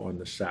miracle on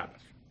the Sabbath.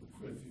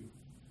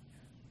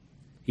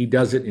 He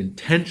does it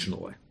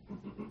intentionally,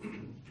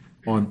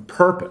 on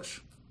purpose,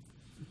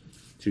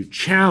 to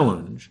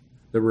challenge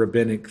the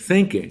rabbinic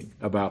thinking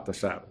about the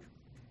Sabbath.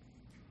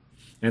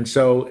 And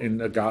so in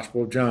the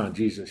Gospel of John,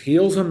 Jesus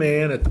heals a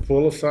man at the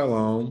pool of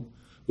Siloam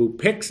who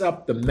picks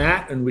up the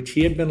mat in which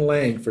he had been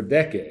laying for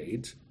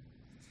decades,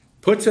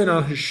 puts it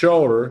on his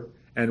shoulder,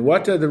 and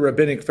what do the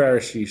rabbinic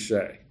Pharisees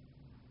say?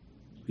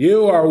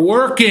 You are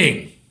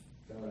working.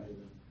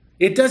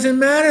 It doesn't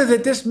matter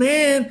that this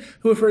man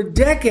who for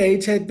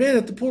decades had been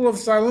at the pool of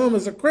Siloam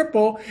as a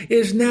cripple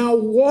is now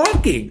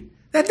walking.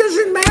 That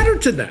doesn't matter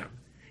to them.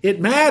 It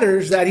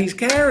matters that he's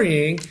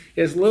carrying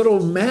his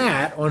little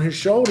mat on his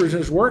shoulders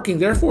and is working,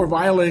 therefore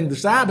violating the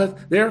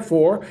Sabbath.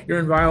 Therefore, you're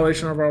in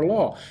violation of our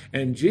law.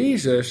 And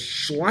Jesus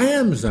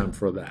slams them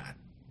for that.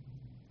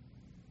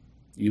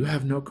 You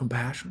have no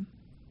compassion?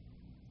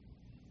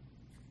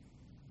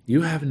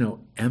 You have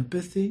no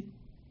empathy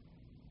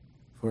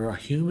for a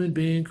human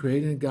being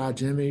created in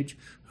God's image,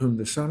 whom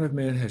the Son of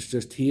Man has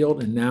just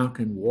healed and now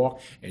can walk,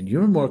 and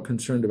you're more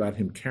concerned about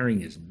him carrying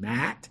his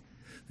mat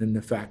than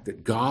the fact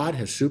that God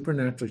has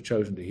supernaturally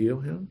chosen to heal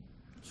him?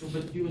 So,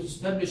 but you're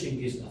establishing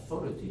his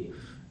authority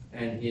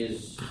and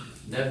his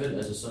level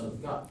as a Son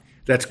of God.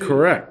 That's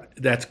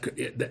correct.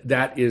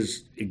 That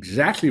is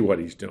exactly what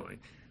he's doing.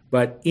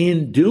 But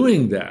in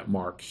doing that,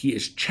 Mark, he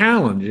is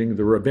challenging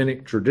the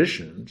rabbinic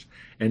traditions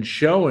and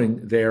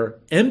showing their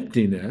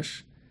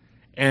emptiness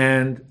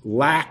and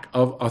lack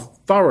of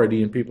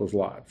authority in people's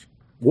lives.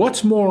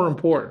 What's more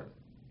important?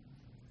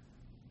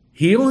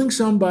 Healing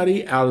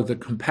somebody out of the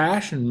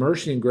compassion,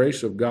 mercy, and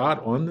grace of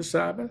God on the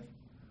Sabbath?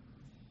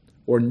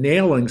 Or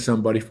nailing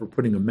somebody for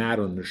putting a mat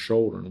on their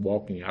shoulder and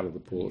walking out of the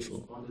pool of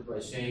Siloam? Responded by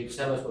saying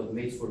Sabbath was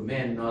made for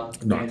men,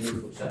 not man made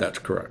for Sabbath. That's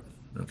correct.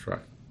 That's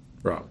right.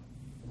 Rob.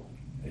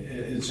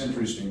 It's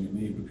interesting to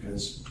me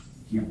because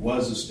he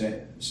was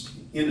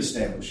in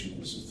establishing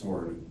his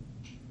authority.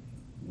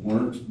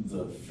 Weren't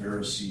the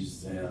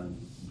Pharisees then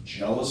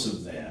jealous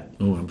of that?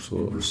 Oh, And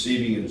absolutely.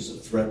 perceiving it as a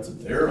threat to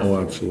their Oh,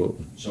 authority?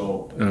 absolutely.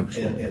 So,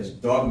 Absolutely. as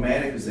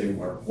dogmatic as they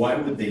were, why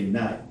would they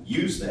not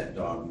use that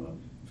dogma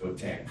to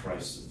attack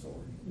Christ's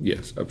authority?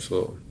 Yes,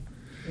 absolutely.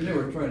 And they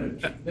were trying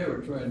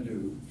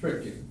to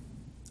trick him.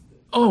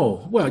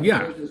 Oh, well,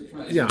 yeah. They were just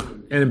trying Yeah,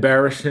 to- and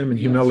embarrass him and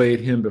humiliate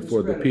him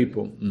before the Discredit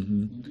people.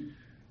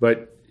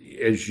 But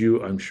as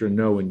you, I'm sure,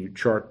 know, when you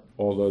chart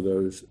all of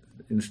those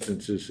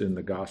instances in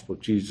the gospel,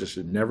 Jesus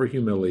is never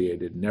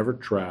humiliated, never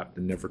trapped,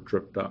 and never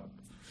tripped up.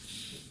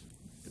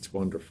 It's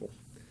wonderful.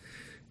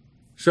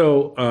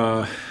 So,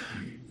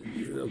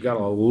 I've got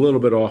a little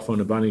bit off on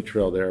the bunny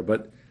trail there,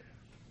 but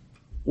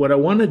what I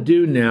want to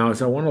do now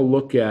is I want to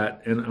look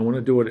at, and I want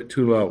to do it at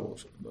two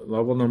levels.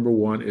 Level number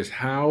one is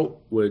how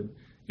would,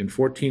 in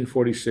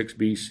 1446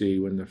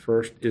 BC, when the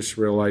first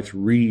Israelites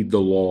read the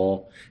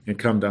law and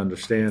come to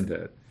understand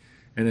it,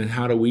 and then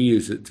how do we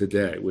use it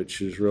today,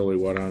 which is really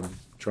what I'm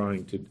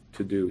trying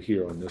to do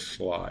here on this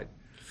slide.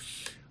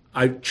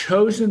 I've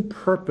chosen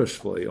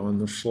purposefully on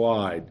the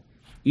slide,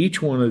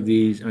 each one of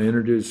these, I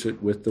introduce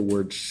it with the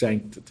word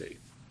sanctity.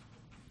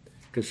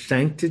 Because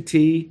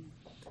sanctity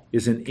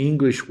is an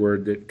English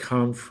word that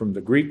comes from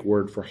the Greek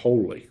word for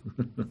holy.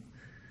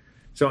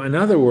 So in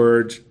other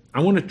words,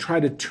 I want to try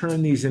to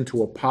turn these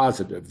into a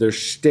positive. They're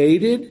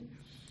stated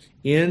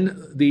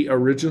in the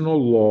original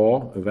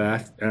law of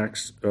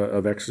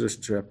Exodus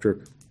chapter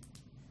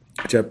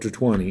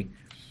 20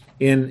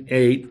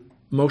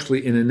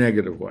 mostly in a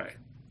negative way.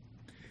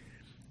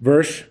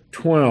 Verse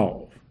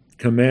 12,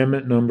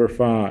 commandment number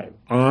 5,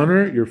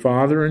 honor your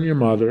father and your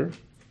mother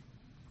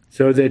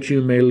so that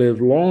you may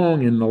live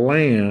long in the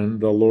land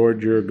the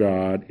Lord your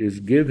God is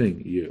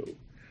giving you.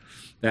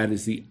 That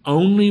is the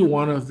only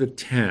one of the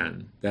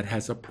 10 that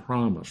has a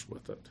promise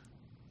with it.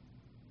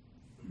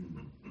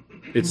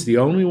 It's the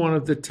only one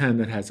of the 10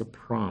 that has a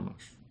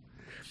promise.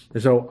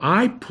 And so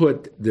I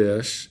put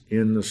this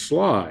in the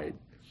slide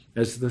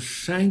as the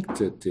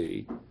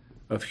sanctity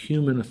of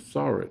human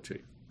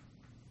authority.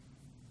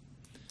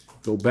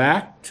 Go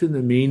back to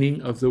the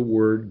meaning of the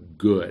word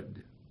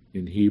good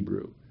in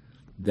Hebrew.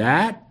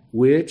 That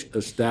which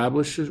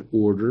establishes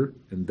order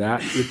and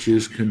that which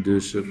is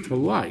conducive to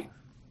life.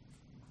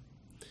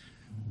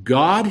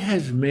 God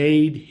has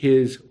made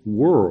his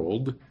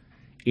world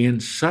in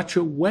such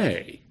a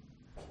way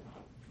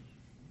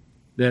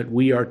that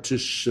we are to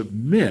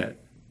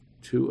submit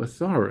to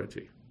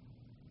authority.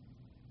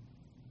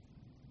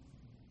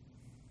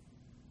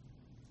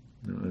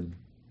 And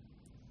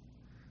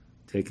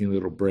taking a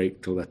little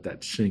break to let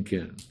that sink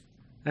in.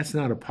 That's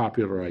not a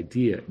popular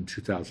idea in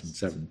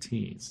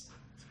 2017.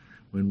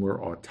 When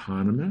we're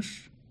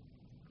autonomous,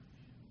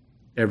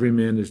 every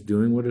man is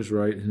doing what is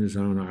right in his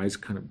own eyes,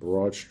 kind of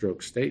broad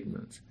stroke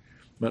statements.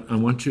 But I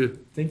want you to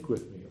think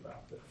with me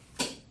about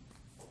this.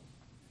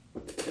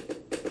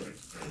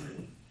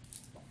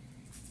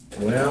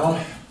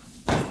 Well,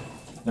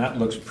 that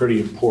looks pretty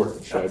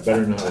important, so I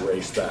better not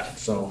erase that.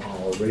 So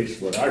I'll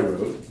erase what I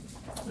wrote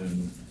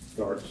and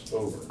start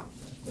over.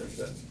 There's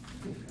that.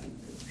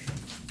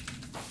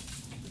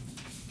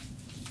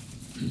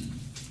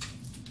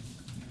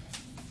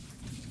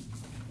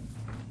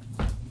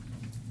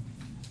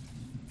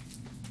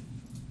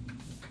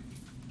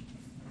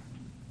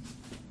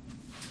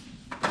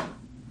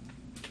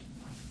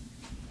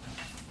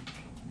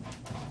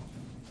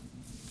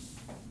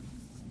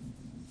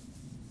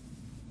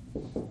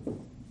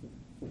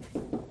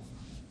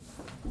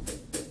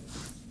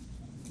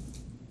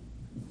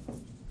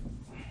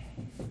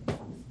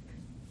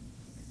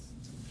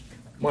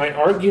 My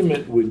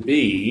argument would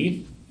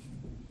be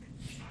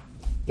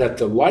that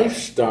the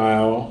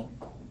lifestyle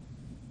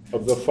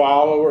of the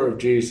follower of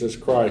Jesus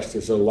Christ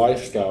is a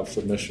lifestyle of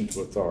submission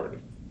to authority.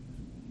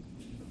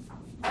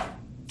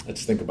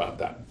 Let's think about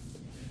that.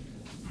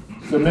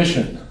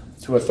 Submission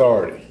to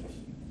authority.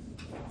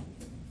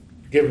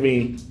 Give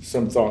me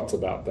some thoughts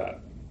about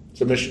that.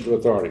 Submission to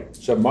authority.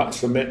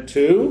 Submit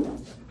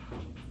to?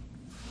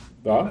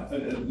 Bob?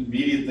 The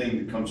immediate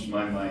thing that comes to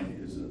my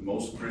mind is that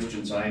most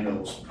Christians I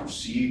know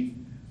perceive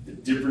the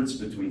difference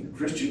between the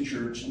Christian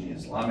church and the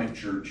Islamic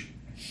church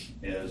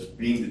as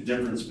being the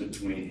difference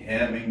between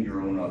having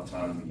your own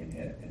autonomy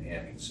and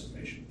having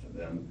submission to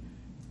them.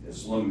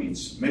 Islam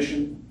means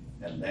submission,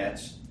 and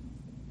that's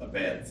a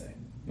bad thing.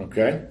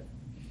 Okay.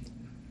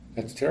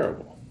 That's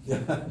terrible.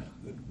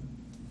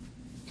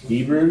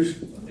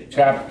 Hebrews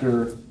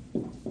chapter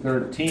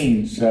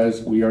 13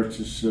 says we are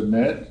to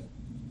submit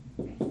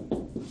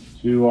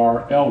to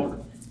our elder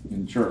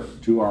in church,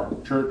 to our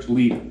church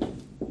leader.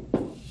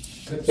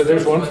 So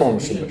there's one form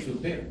of submission. To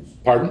parents.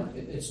 Pardon?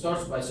 It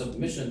starts by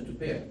submission to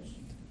parents.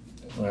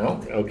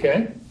 Well,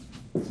 okay.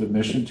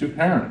 Submission to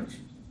parents.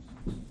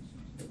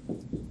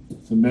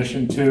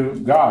 Submission to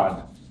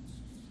God.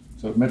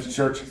 Submit to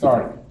church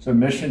authority.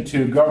 Submission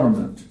to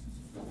government.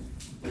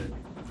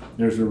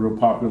 There's a real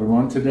popular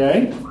one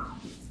today.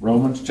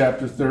 Romans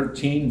chapter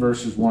 13,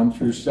 verses 1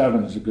 through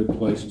 7 is a good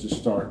place to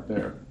start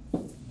there.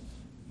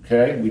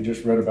 Okay, we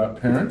just read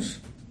about parents.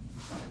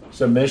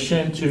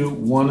 Submission to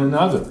one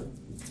another.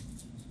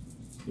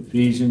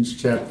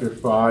 Ephesians chapter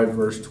 5,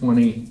 verse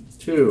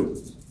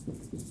 22.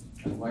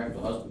 Wife to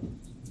husband.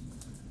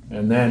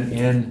 And then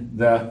in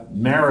the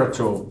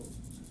marital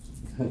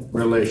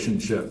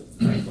relationship.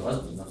 Wife to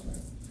husband, not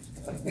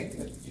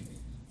married.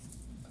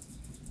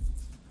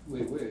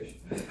 We wish.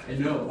 I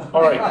know.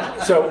 All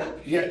right, so,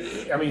 yeah,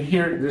 I mean,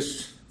 here,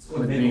 this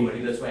would be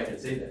That's why I can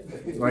say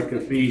that. like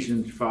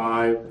Ephesians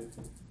 5,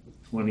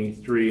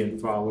 23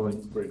 and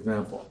following, for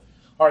example.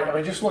 All right, I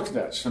mean, just look at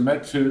that.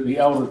 Submit to the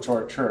elder to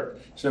our church.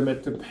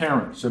 Submit to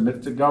parents.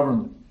 Submit to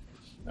government.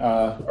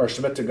 Or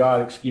submit to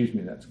God,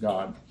 that's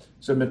God.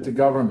 Submit to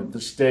government, the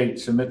state.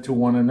 Submit to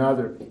one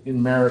another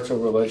in marital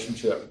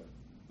relationship.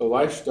 The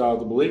lifestyle of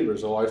the believer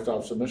is a lifestyle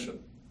of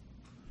submission.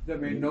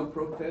 That mean no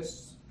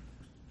protests?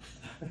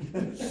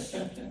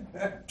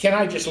 Can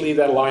I just leave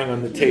that lying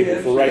on the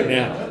table for right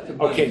now?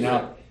 Okay,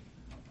 now,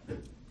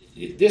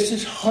 this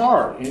is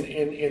hard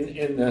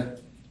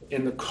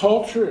in the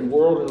culture and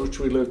world in which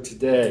we live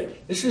today.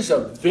 This is a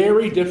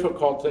very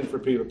difficult thing for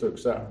people to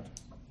accept.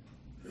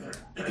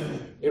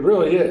 It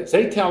really is.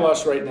 They tell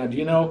us right now, do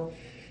you know,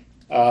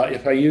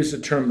 if I use the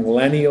term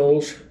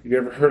millennials, have you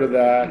ever heard of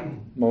that?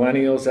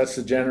 Millennials, that's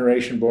the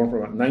generation born from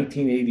about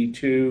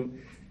 1982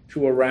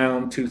 to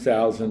around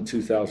 2000,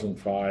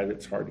 2005.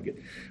 It's hard to get,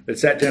 but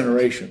it's that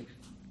generation.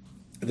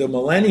 The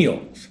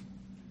millennials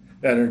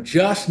that are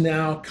just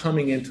now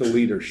coming into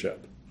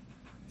leadership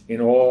in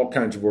all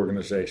kinds of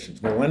organizations.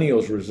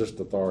 Millennials resist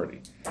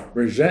authority.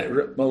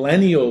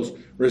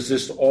 Millennials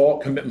resist all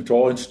commitment to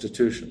all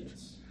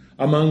institutions.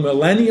 Among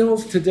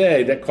millennials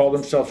today that call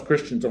themselves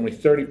Christians, only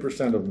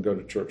 30% of them go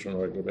to church on a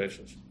regular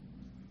basis.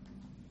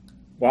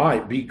 Why?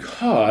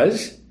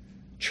 Because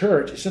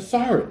church is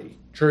authority.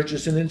 Church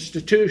is an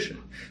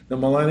institution. The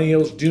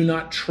millennials do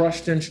not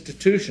trust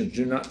institutions,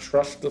 do not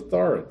trust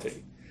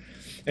authority.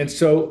 And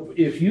so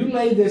if you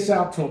lay this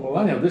out to a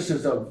millennial, this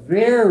is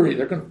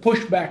they're going to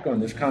push back on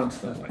this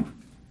constantly.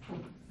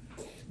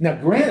 Now,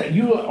 granted,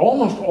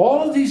 almost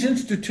all of these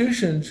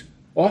institutions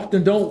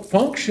often don't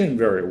function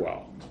very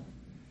well.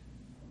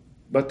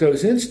 But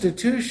those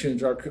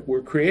institutions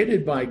were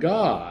created by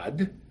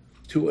God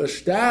to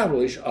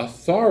establish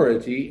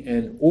authority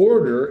and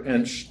order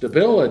and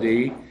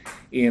stability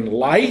in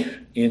life,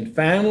 in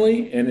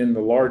family, and in the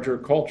larger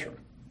culture.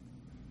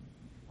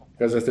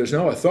 Because if there's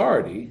no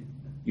authority,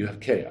 you have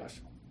chaos.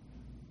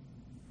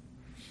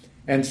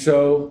 And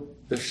so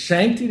the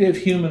sanctity of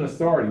human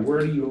authority,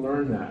 where do you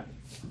learn that?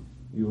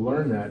 You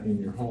learn that in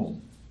your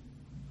home.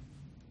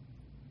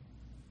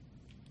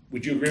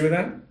 Would you agree with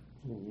that?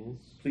 Mhm.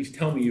 Please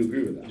tell me you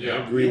agree with that.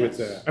 I agree with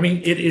that. I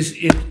mean,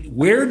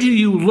 where do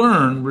you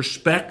learn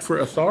respect for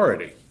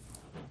authority?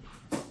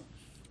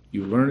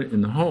 You learn it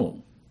in the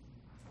home.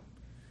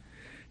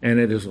 And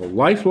it is a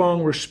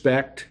lifelong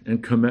respect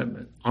and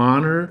commitment.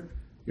 Honor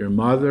your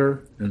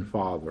mother and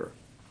father.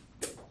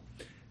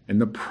 And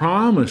the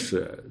promise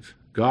is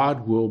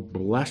God will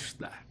bless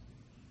that.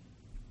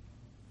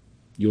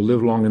 You'll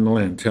live long in the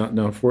land.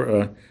 Now,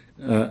 for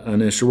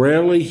an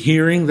Israeli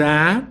hearing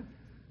that,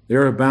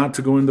 they're about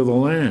to go into the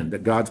land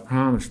that God's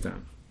promised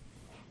them.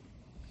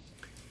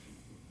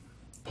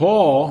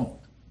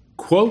 Paul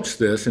quotes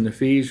this in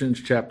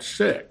Ephesians chapter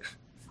 6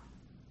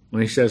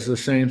 when he says the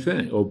same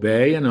thing.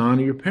 Obey and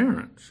honor your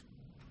parents,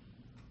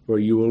 for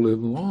you will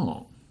live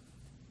long.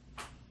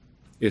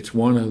 It's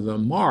one of the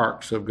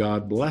marks of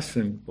God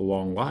blessing a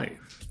long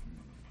life.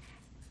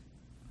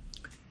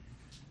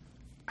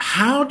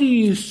 How do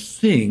you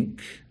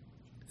think,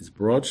 this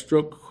broad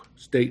stroke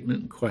statement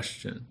and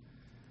question,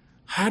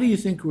 how do you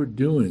think we're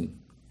doing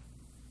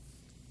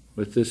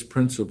with this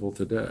principle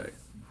today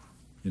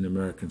in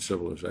American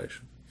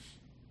civilization?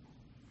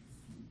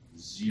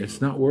 Zero. It's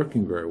not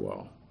working very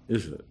well,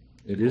 is it?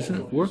 It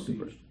isn't working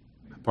very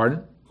well.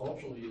 Pardon?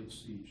 Culturally,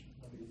 it's siege.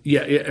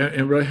 Yeah,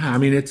 and really, I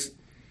mean, it's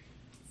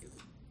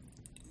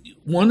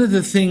one of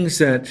the things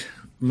that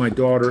my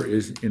daughter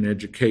is in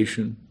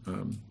education.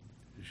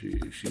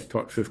 She's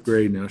taught fifth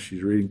grade now.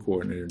 She's reading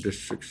coordinator in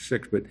District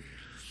 6. But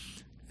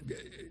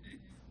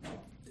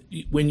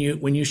when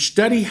you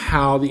study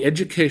how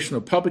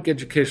the public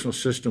educational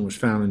system was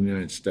found in the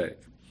United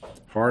States,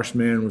 Horace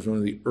Mann was one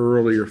of the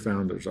earlier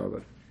founders of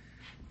it.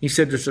 He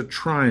said there's a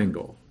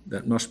triangle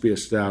that must be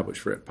established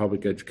for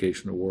public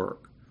education to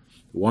work.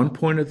 One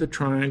point of the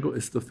triangle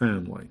is the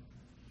family.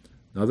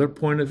 Another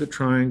point of the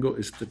triangle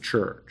is the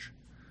church.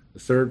 The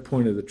third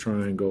point of the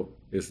triangle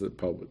is the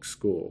public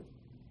school.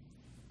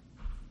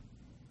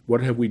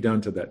 What have we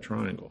done to that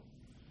triangle?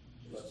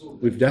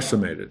 We've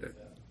decimated it.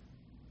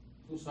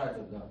 Two sides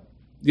of that.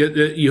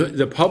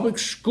 The public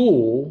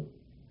school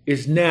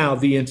is now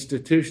the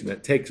institution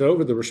that takes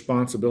over the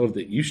responsibility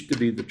that used to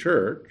be the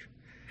church,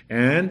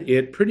 and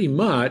it pretty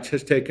much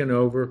has taken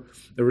over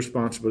the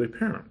responsibility of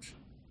parents.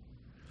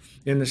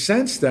 In the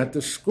sense that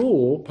the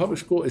school, public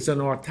school, is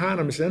an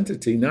autonomous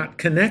entity not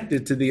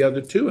connected to the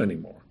other two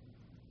anymore.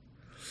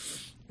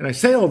 And I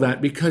say all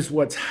that because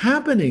what's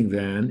happening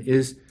then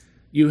is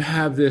you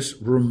have this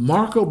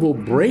remarkable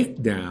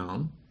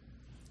breakdown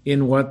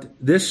in what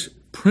this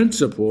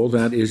principle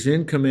that is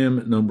in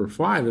commandment number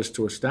 5 is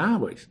to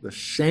establish, the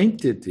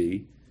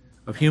sanctity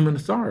of human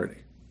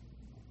authority.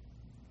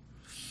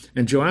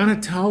 And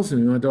Joanna tells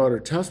me, my daughter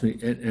tells me,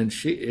 and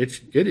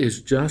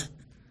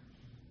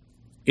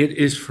it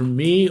is for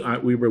me.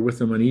 We were with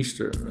them on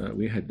Easter.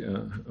 We had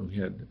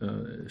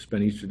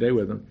spent Easter Day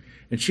with them,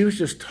 and she was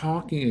just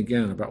talking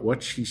again about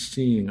what she's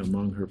seeing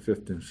among her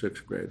 5th and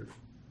 6th graders.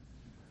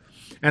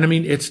 And I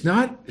mean, it's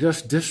not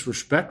just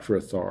disrespect for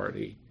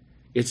authority;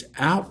 it's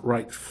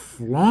outright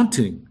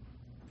flaunting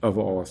of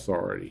all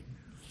authority,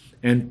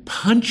 and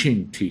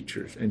punching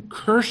teachers and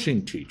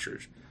cursing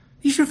teachers.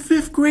 These are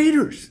 5th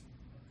graders,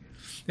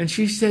 and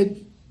she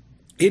said,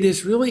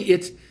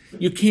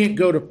 you can't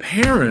go to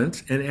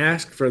parents and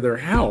ask for their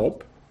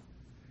help.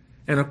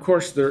 And of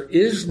course, there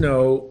is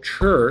no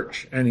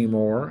church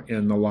anymore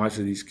in the lives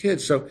of these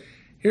kids. So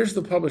here's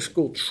the public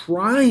school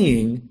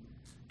trying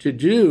to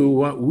do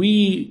what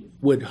we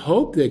would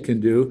hope they can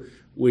do,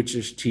 which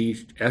is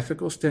teach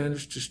ethical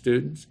standards to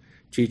students,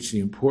 teach the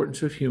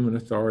importance of human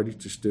authority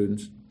to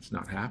students. It's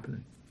not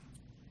happening.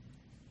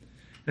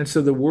 And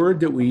so the word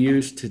that we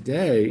use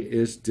today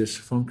is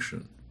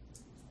dysfunction.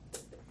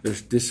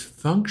 There's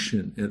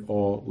dysfunction at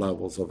all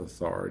levels of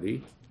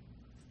authority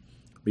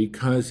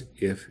because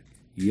if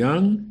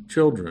young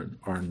children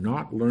are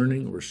not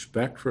learning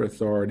respect for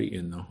authority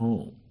in the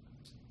home,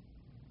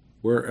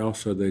 where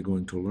else are they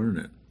going to learn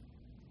it?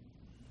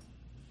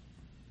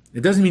 It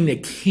doesn't mean they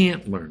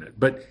can't learn it,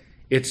 but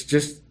it's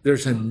just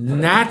there's a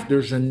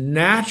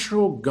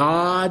natural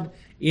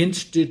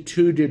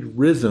God-instituted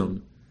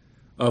rhythm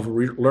of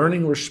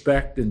learning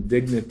respect and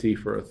dignity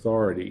for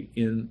authority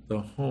in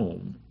the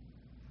home.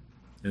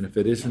 And if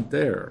it isn't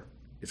there,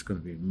 it's going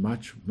to be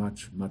much,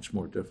 much, much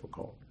more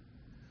difficult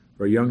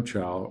for a young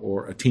child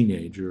or a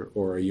teenager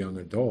or a young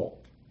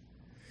adult.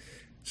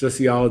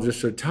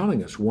 Sociologists are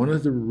telling us one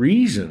of the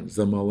reasons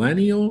the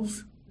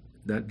millennials,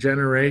 that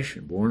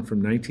generation born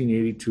from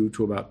 1982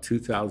 to about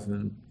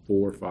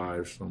 2004 or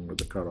 5, somewhere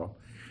the cutoff,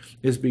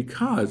 is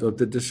because of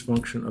the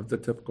dysfunction of the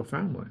typical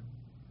family.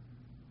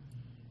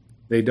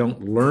 They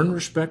don't learn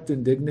respect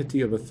and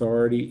dignity of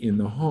authority in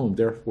the home.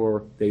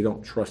 Therefore, they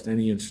don't trust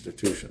any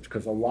institutions,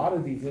 because a lot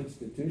of these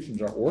institutions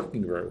aren't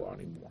working very well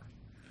anymore.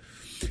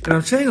 And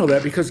I'm saying all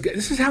that because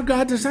this is how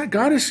God does that.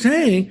 God is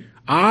saying,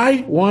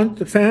 I want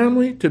the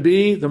family to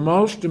be the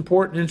most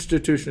important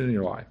institution in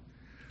your life.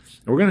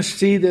 And we're going to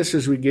see this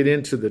as we get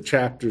into the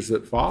chapters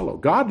that follow.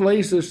 God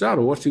lays this out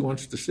of what he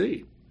wants to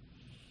see.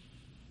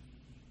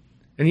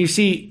 And you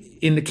see,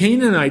 in the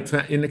Canaanite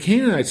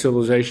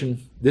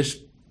civilization, this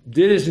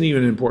isn't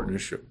even an important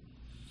issue.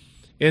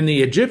 In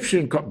the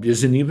Egyptian,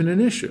 isn't even an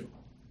issue.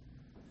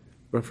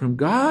 But from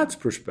God's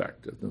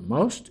perspective, the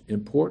most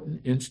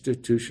important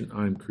institution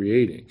I'm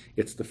creating,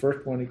 it's the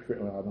first one he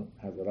created. Well, I don't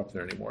have that up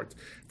there anymore. It's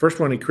the first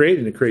one he created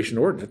in the creation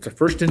order. It's the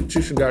first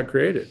institution God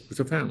created. It's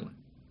a family.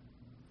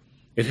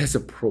 It has a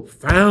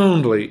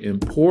profoundly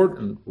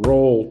important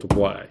role to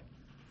play.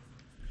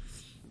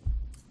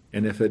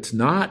 And if it's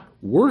not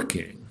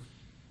working,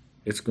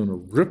 it's going to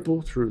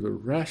ripple through the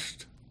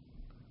rest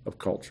of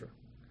culture.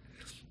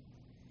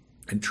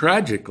 And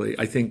tragically,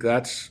 I think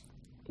that's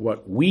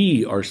what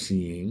we are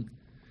seeing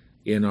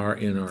in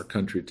our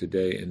country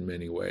today in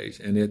many ways,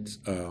 and it's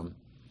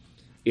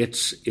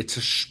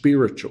a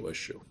spiritual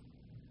issue.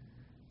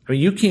 I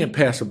mean, you can't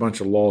pass a bunch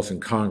of laws in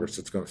Congress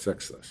that's going to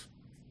fix this.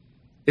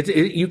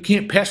 You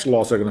can't pass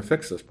laws that are going to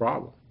fix this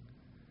problem.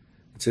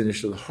 It's an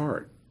issue of the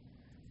heart.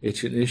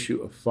 It's an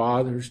issue of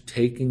fathers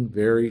taking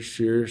very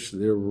seriously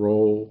their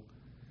role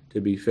to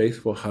be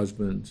faithful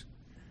husbands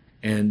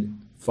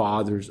and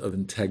fathers of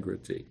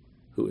integrity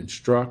who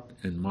instruct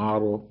and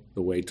model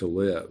the way to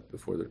live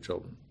before their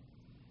children.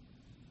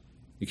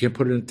 You can't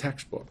put it in a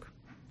textbook.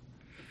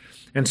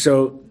 And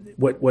so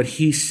what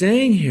he's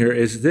saying here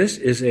is this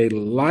is a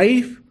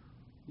lifelong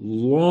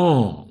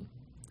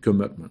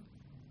commitment.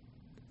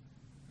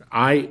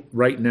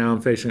 Right now,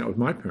 I'm facing it with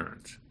my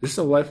parents. This is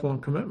a lifelong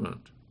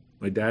commitment.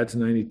 My dad's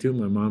 92,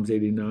 my mom's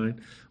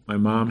 89. My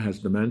mom has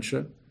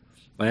dementia.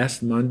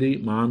 Last Monday,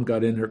 Mom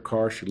got in her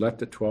car. She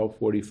left at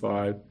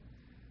 12:45.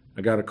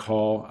 I got a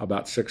call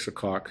about 6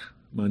 o'clock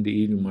Monday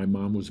evening. My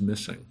mom was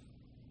missing.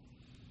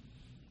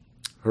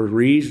 Her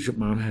reason,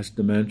 Mom has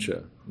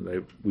dementia.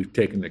 We've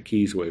taken the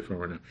keys away from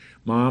her now.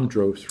 Mom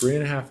drove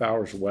 3.5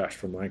 hours west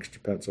from Lancaster,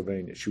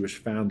 Pennsylvania. She was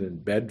found in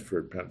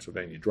Bedford,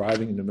 Pennsylvania,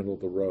 driving in the middle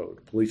of the road.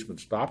 A policeman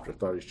stopped her,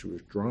 thought she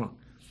was drunk.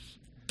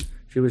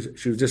 She was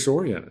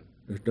disoriented.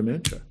 There's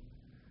dementia.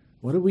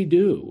 What do we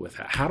do with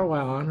that? How do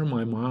I honor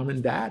my mom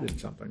and dad in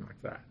something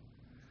like that?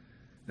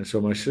 And so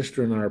my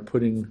sister and I are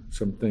putting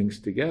some things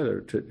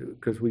together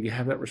because we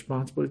have that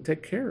responsibility to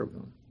take care of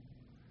them.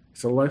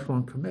 It's a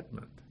lifelong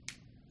commitment.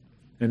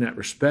 And that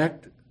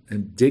respect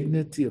and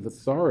dignity of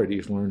authority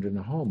is learned in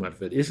the home.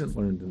 If it isn't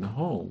learned in the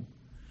home,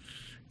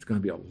 it's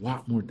going to be a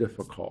lot more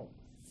difficult.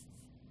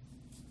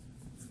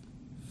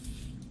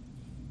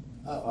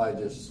 I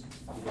just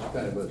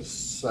kind of a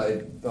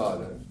side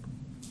thought of,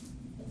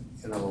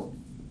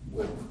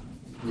 with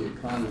the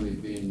economy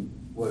being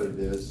what it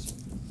is,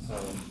 I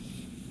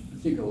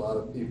think a lot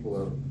of people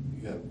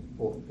have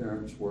both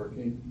parents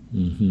working,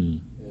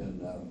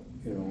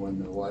 and when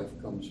the wife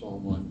comes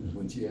home,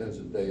 when she has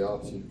a day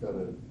off,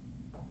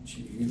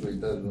 she usually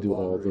does do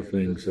all the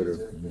things that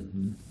are.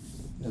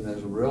 And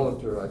as a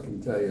realtor, I can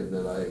tell you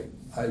that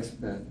I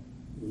spent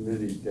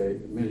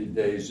many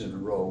days in a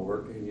row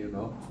working,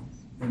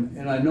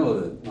 and I know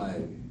that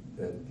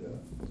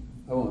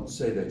I won't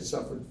say they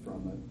suffered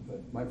from it,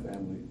 but my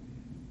family,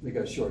 they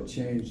got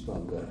shortchanged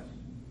on that,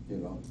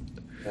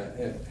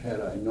 Had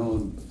I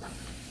known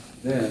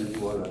then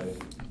what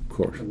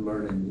I'm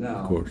learning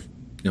now,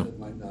 it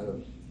might not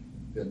have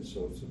been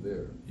so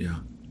severe. Yeah.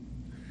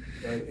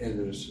 Right?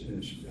 And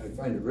I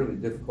find it really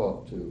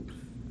difficult to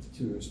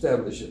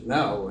establish it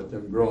now with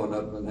them growing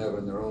up and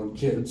having their own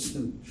kids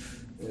and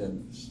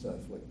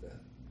stuff like that.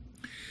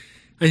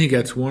 I think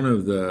that's one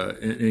of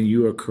and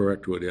you are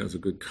correct, Woody, that was a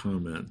good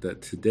comment,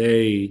 that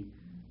today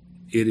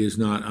it is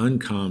not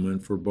uncommon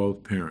for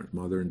both parents,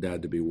 mother and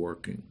dad, to be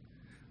working.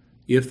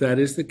 If that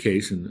is the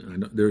case, and I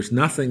know there's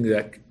nothing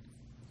that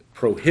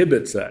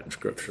prohibits that in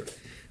Scripture,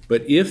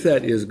 but if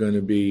that is going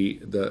to be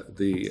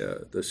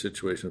the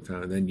situation of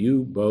family, then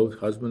you both,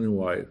 husband and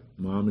wife,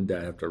 mom and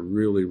dad, have to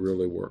really,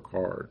 really work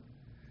hard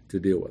to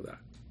deal with that.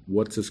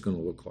 What's this going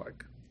to look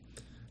like?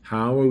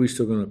 How are we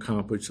still going to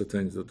accomplish the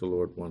things that the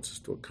Lord wants us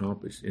to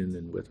accomplish in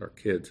and with our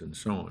kids and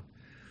so on?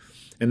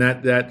 And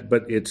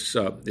but it's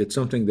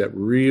something that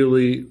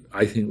really,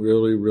 I think,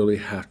 really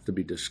has to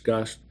be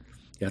discussed.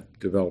 You have to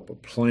develop a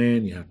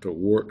plan. You have to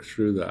work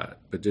through that.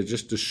 But to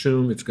just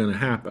assume it's going to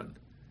happen,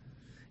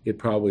 it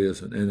probably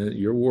isn't. And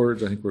your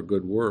words, I think, were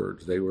good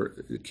words.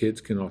 The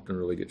kids can often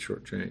really get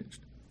shortchanged.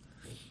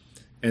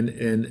 And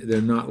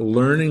they're not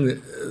learning,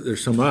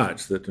 there's so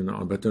much that they're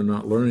not, but they're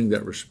not learning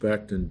that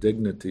respect and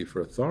dignity for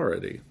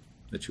authority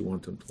that you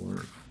want them to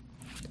learn.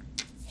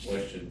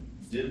 Question: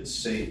 did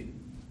Satan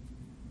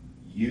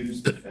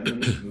use the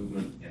feminist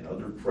movement and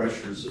other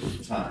pressures of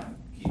the time,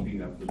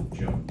 keeping up with the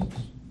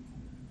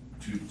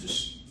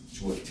Joneses,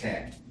 to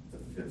attack the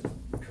fifth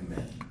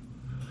commandment?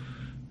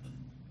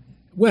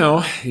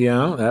 Well,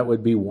 yeah, that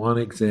would be one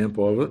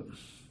example of it.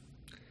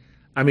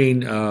 I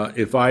mean,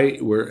 if I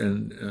were,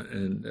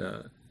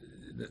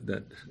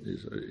 that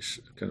is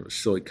kind of a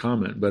silly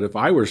comment, but if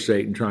I were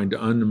Satan trying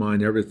to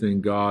undermine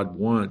everything God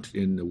wants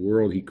in the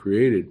world he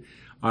created,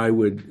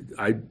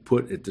 I'd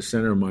put at the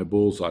center of my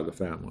bullseye the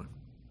family.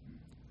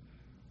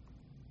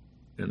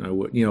 And I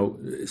would,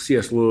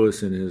 C.S.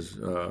 Lewis in his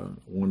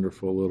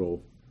wonderful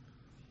little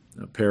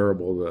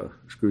parable, The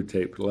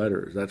Screw-Taped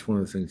Letters, that's one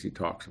of the things he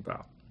talks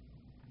about.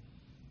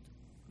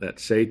 That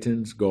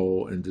Satan's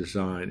goal and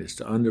design is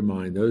to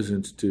undermine those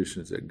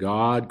institutions that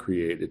God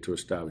created to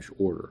establish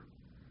order.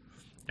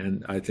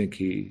 And I think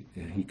he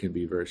can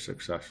be very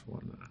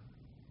successful in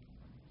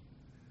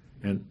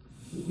that. And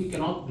we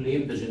cannot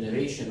blame the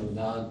generation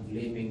without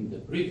blaming the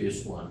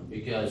previous one,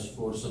 because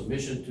for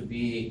submission to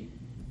be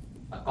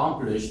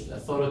accomplished,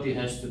 authority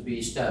has to be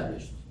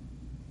established.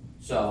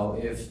 So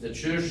if the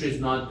church is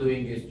not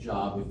doing its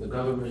job, if the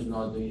government is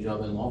not doing its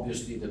job, and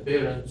obviously the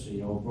parents,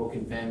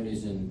 broken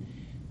families and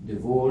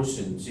divorce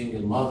and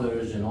single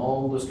mothers and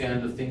all those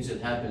kind of things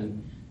that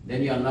happen,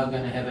 then you are not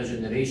going to have a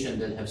generation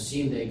that have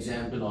seen the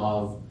example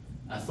of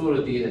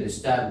authority that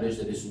established,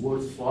 that is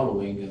worth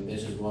following, and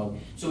this is what.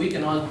 So we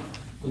cannot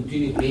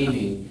continue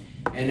blaming.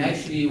 And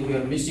actually, we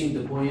are missing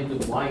the point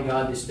of why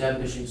God is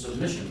establishing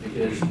submission,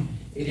 because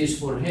it is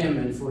for Him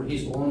and for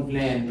His own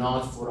plan,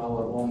 not for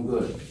our own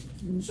good.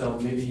 So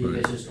maybe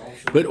this is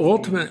also. But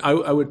ultimately,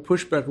 I would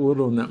push back a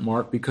little on that,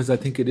 Mark, because I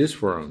think it is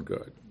for our own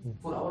good.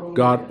 For our own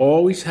God good.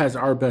 always has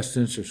our best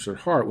interests at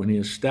heart when He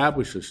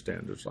establishes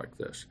standards like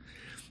this.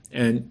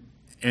 And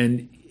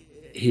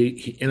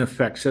he in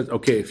effect says,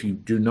 okay, if you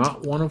do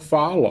not want to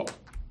follow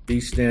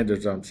these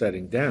standards I'm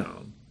setting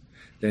down,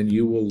 then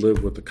you will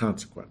live with the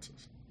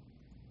consequences,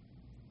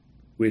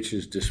 which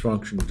is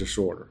dysfunction and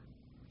disorder.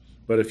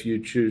 But if you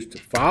choose to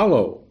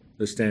follow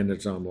the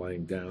standards I'm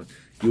laying down,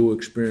 you will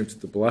experience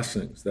the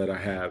blessings that I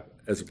have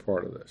as a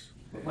part of this.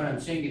 But what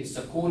I'm saying is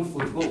a call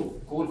for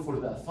both, call for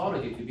the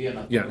authority to be an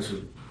authority, Yes.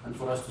 and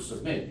for us to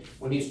submit.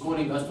 When He's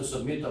calling us to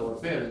submit to our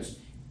parents,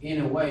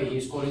 in a way,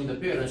 He's calling the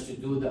parents to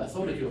do the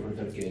authority over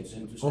their kids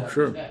and to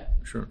establish that.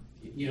 Sure.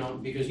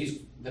 Because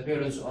the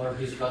parents are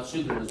His God's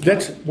children as well.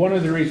 That's one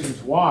of the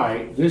reasons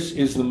why this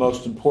is the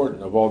most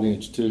important of all the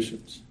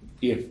institutions.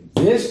 If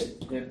this,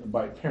 and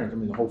by parents, I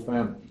mean the whole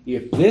family,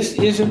 if this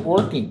isn't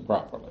working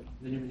properly,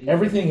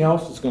 everything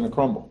else is going to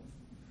crumble.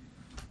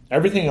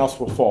 Everything else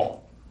will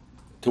fall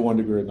to one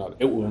degree or another.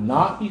 It will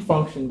not be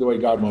functioning the way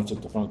God wants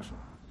it to function.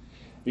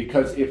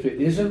 Because if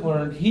it isn't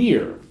learned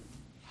here,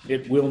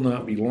 it will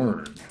not be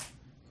learned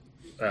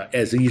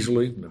as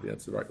easily. Maybe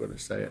that's the right way to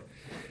say it.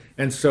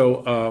 And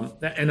so,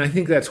 and I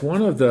think that's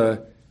one of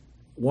the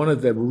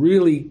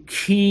really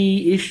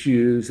key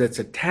issues that's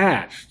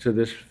attached to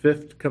this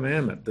fifth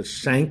commandment, the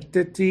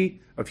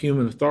sanctity of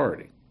human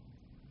authority.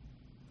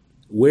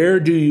 Where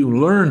do you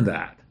learn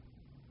that?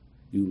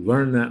 You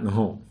learn that in the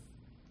home.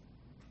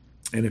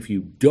 And if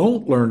you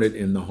don't learn it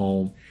in the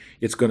home,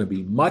 it's going to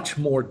be much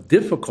more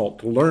difficult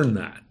to learn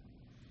that.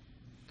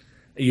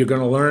 You're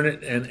going to learn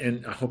it,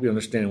 and I hope you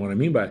understand what I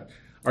mean by it.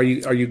 Are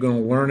you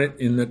going to learn it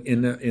in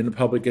the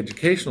public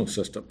educational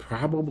system?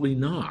 Probably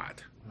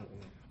not.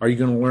 Are you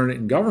going to learn it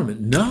in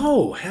government?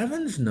 No,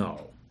 heavens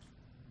no.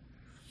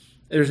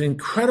 There's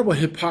incredible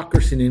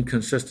hypocrisy and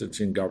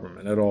inconsistency in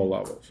government at all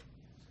levels.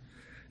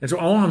 And so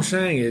all I'm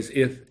saying is,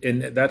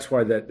 and that's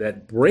why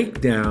that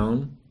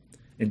breakdown,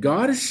 and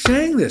God is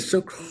saying this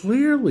so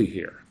clearly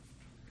here.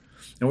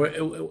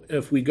 And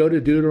if we go to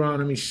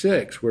Deuteronomy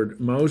 6, where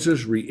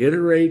Moses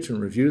reiterates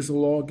and reviews the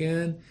law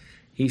again,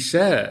 he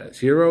says,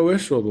 "Hear, O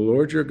Israel, the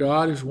Lord your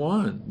God is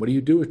one." What do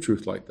you do with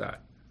truth like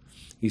that?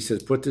 He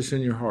says, put this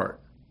in your heart.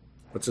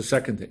 What's the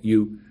second thing?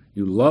 You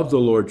love the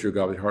Lord your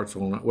God with your heart,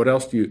 soul, and mind. What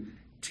else do you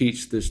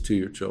teach this to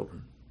your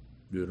children?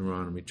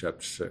 Deuteronomy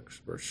chapter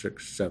 6, verse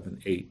 6,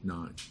 7, 8,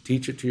 9.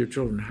 Teach it to your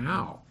children.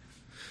 How?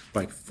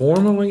 By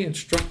formally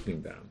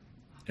instructing them.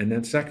 And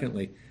then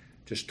secondly,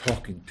 just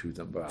talking to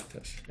them about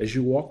this. As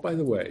you walk by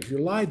the way, as you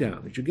lie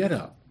down, as you get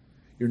up,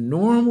 your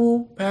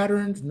normal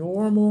patterns,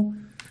 normal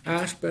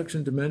aspects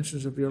and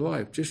dimensions of your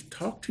life. Just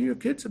talk to your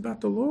kids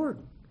about the Lord.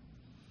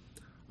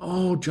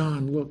 Oh,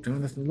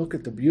 Jonathan, look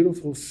at the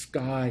beautiful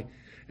sky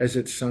as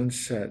it's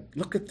sunset.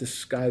 Look at the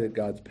sky that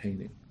God's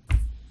painting.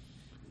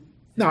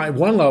 Now, at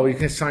one level, you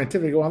can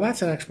scientifically go, well,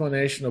 that's an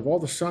explanation of all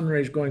the sun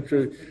rays going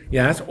through.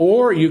 Yes,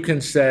 or you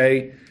can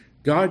say,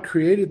 God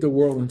created the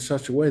world in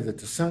such a way that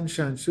the sun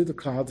shines through the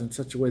clouds in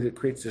such a way that it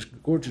creates this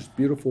gorgeous,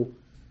 beautiful,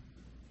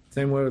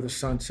 same way with the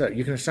sunset.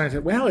 You can assign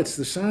it, well, it's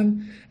the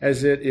sun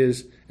as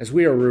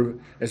we're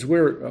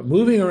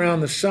moving around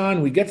the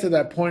sun, we get to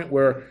that point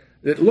where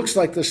it looks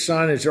like the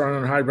sun is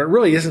on high, but it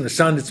really isn't the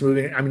sun that's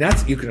moving. I mean,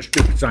 you can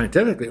strip it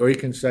scientifically, or you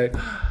can say,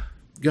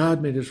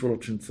 God made his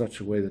world in such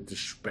a way that this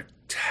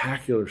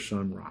spectacular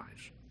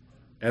sunrise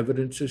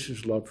evidences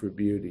his love for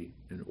beauty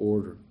and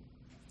order.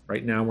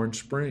 Right now we're in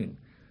spring.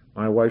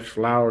 My wife's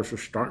flowers are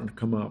starting to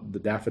come up. The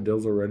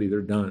daffodils are ready,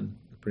 they're done.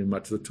 Pretty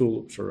much the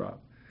tulips are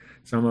up.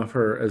 Some of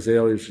her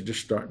azaleas are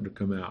just starting to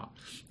come out.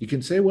 You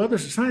can say, well,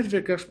 there's a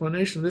scientific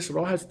explanation of this. It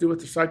all has to do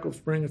with the cycle of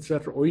spring,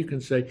 etc. Or you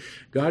can say,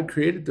 God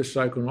created the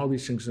cycle and all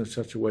these things in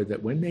such a way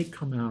that when they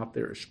come out,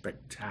 they're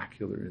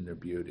spectacular in their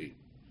beauty.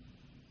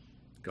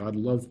 God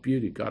loves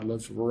beauty. God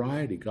loves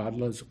variety. God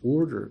loves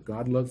order.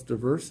 God loves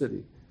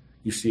diversity.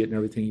 You see it in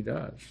everything he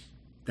does.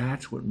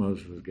 That's what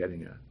Moses was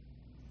getting at.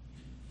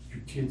 Your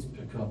kids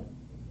pick up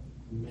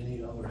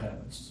many other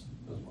habits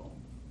as well.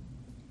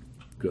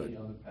 Good. Many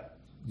other patterns.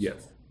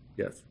 Yes,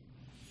 yes.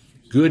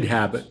 Good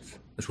habits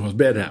as well as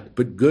bad habits,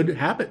 but good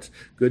habits,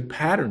 good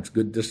patterns,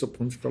 good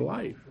disciplines for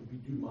life. We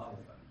do model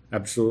that.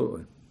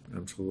 Absolutely,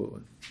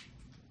 absolutely.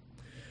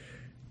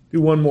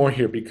 Do one more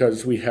here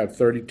because we have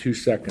 32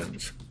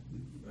 seconds.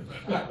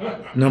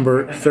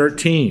 Number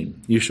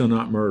 13, you shall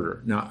not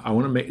murder. Now, I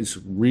want to make this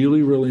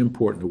really, really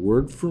important. The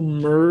word for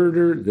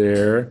murder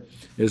there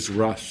is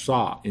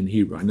rasa in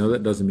Hebrew. I know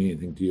that doesn't mean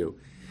anything to you,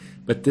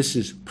 but this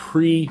is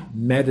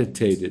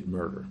premeditated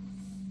murder.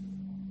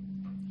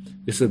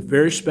 It's a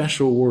very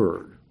special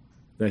word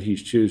that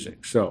he's choosing.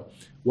 So,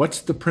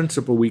 what's the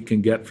principle we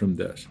can get from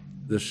this?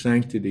 The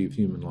sanctity of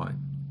human life.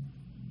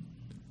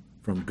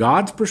 From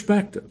God's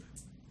perspective,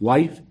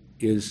 life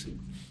is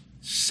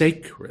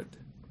sacred.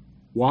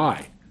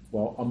 Why?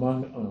 Well,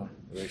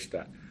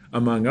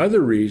 among other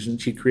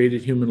reasons, he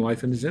created human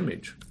life in his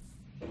image.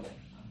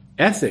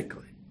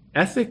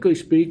 Ethically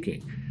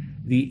speaking,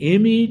 the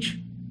image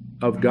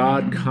of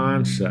God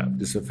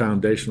concept is a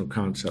foundational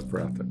concept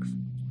for ethics.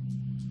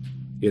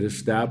 It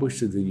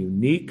establishes the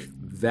unique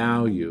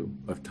value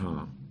of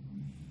Tom.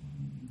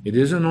 It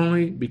isn't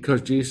only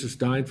because Jesus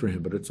died for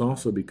him, but it's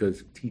also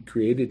because he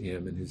created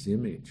him in his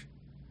image.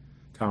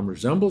 Tom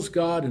resembles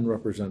God and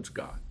represents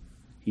God.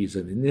 He's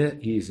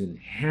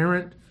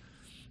inherent,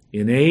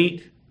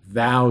 innate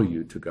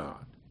value to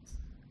God.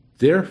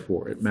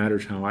 Therefore, it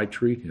matters how I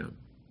treat him.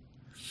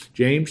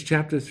 James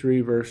chapter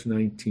 3, verse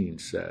 19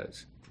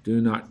 says, do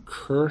not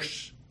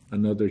curse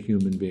another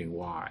human being.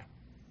 Why?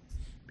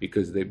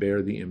 Because they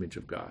bear the image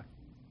of God.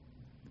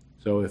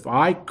 So if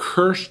I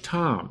curse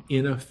Tom,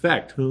 in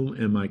effect,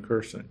 whom am I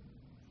cursing?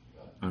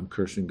 I'm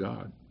cursing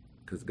God,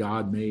 because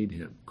God made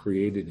him,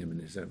 created him in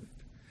his image.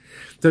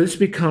 So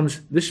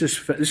this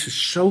is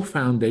so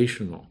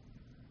foundational.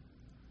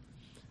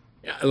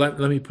 Let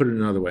me put it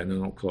another way, and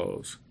then I'll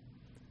close.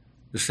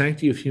 The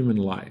sanctity of human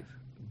life.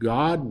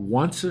 God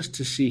wants us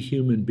to see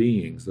human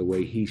beings the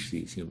way he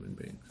sees human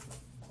beings,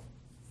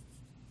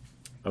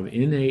 of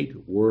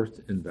innate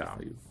worth and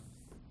value.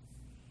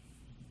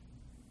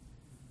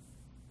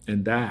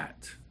 And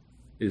that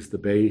is the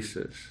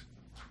basis,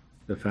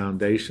 the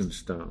foundation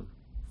stone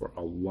for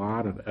a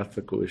lot of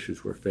ethical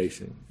issues we're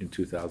facing in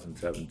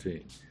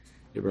 2017.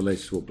 It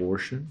relates to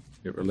abortion.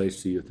 It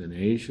relates to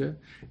euthanasia.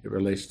 It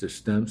relates to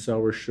stem cell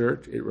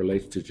research. It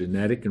relates to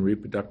genetic and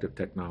reproductive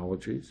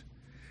technologies,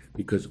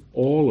 because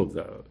all of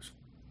those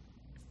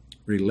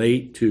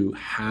relate to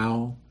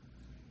how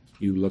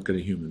you look at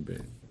a human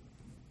being.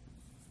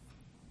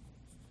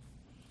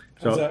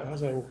 How's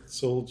that with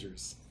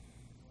soldiers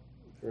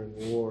during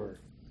the war?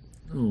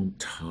 Oh,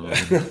 Tom.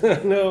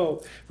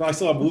 No, I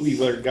saw a movie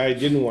where a guy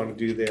didn't want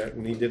to do that,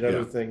 and he did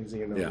other things,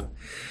 you know. Yeah.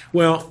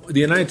 Well, the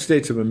United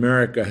States of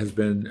America has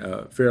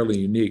been fairly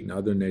unique. Now,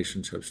 other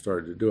nations have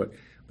started to do it.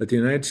 But the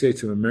United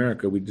States of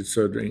America, we did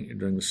so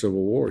during the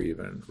Civil War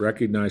even,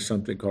 recognized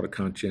something called a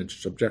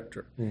conscientious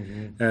objector.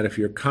 Mm-hmm. That if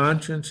your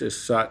conscience is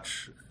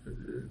such,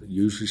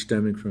 usually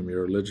stemming from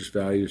your religious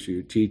values or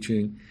your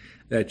teaching,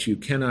 that you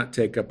cannot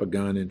take up a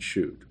gun and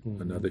shoot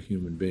another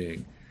human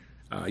being,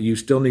 you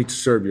still need to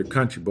serve your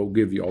country, but we'll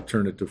give you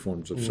alternative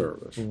forms of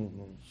service.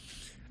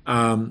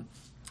 Mm-hmm.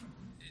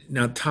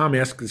 Now, Tom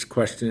asked this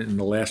question in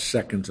the last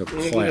seconds of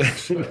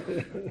class.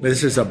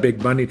 This is a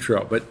big money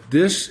trail, but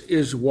this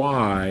is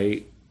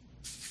why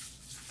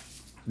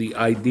the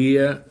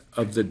idea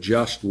of the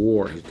just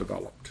war has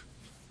developed.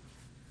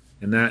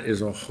 And that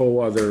is a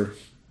whole other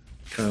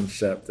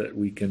concept that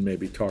we can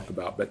maybe talk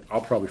about, but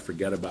I'll probably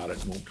forget about it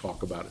and won't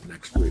talk about it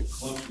next week.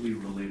 Closely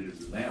related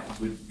to that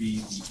would be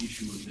the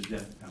issue of the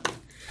death penalty.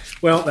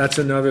 Well, that's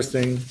another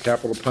thing,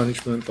 capital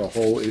punishment, the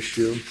whole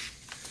issue.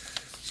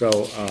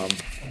 So,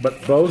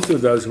 but both of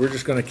those, we're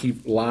just going to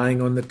keep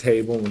lying on the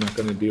table. We're not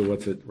going to deal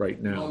with it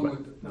right now. Along But,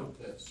 with the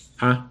protests.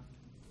 huh?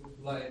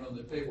 Lying on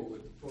the table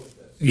with the protests.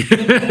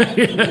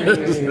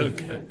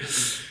 Okay.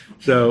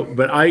 So,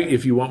 but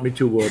if you want me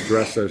to, we'll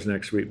address those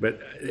next week. But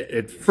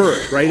at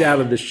first, right out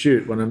of the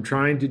chute, what I'm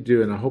trying to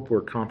do, and I hope we're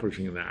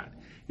accomplishing that,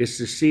 is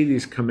to see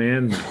these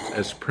commandments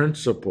as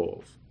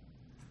principles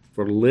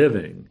for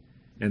living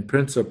and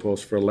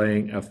principles for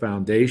laying a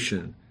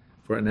foundation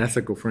for an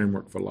ethical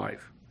framework for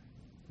life.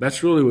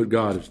 That's really what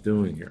God is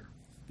doing here.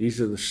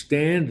 These are the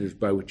standards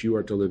by which you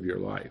are to live your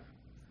life.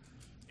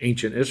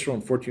 Ancient Israel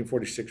in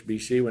 1446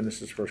 BC, when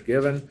this is first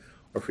given,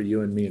 or for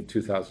you and me in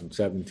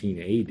 2017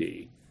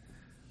 AD,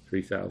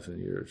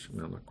 3,000 years,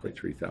 well, not quite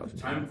 3,000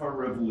 years. Time of our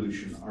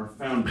revolution, our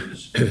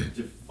founders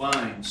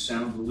defined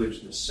sound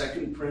religion. The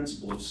second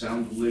principle of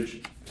sound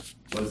religion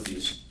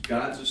was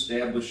God's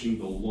establishing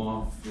the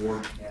law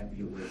for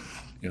happy living.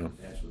 Yeah.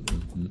 That's what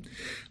it is.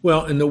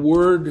 Well, and the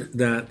word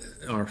that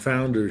our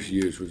founders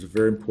used was a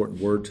very important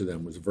word to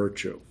them, was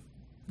virtue.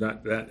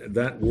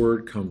 That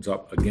word comes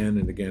up again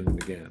and again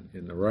and again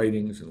in the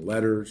writings and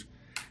letters,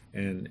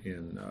 and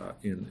in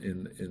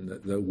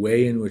the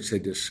way in which they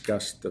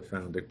discuss the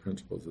founding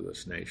principles of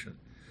this nation.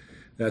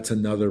 That's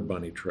another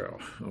bunny trail.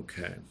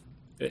 Okay,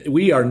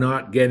 we are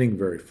not getting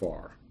very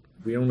far.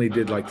 We only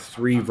did like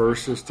 3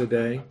 verses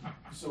today.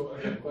 So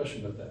I have a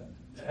question about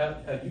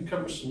that. Have you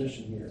covered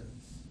submission here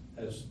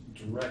as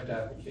direct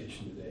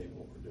application today of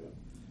what we're doing?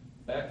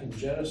 Back in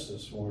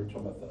Genesis, when we were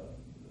talking about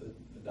the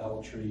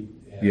idolatry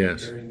and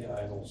Yes. burying the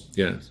idols,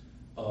 Yes.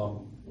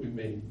 we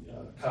made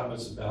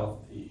comments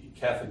about the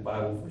Catholic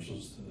Bible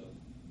versus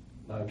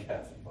the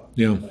non-Catholic Bible.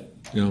 Yeah. Right?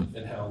 Yeah.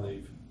 And how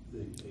they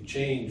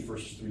changed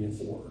verses 3 and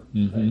 4.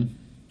 Mhm. Right?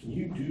 Can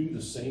you do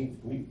the same?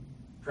 Can we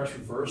press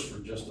reverse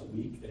for just a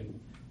week? And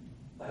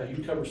how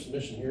you cover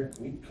submission here,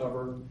 can we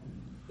cover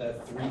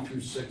that 3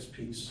 through 6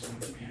 piece?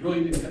 You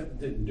really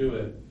didn't do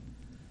it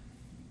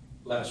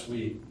last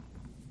week,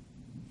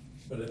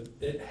 but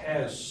it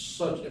has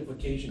such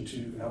implication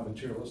to how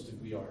materialistic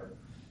we are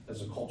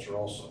as a culture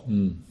also.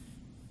 Mm.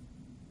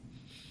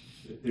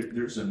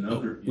 There's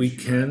another We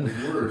issue. can-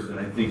 The word that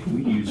I think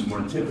we use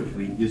more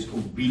typically is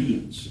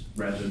obedience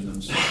rather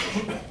than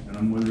submission. And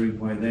I'm wondering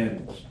why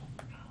that is.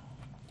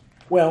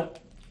 Well,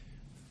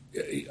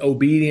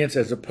 obedience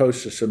as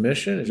opposed to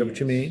submission, is that what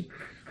you mean?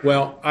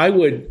 Well, I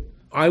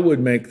would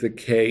make the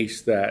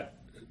case that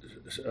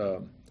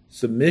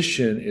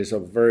submission is a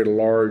very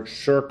large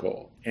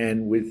circle,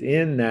 and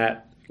within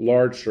that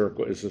large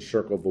circle is a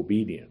circle of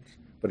obedience.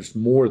 But it's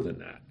more than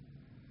that.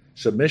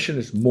 Submission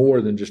is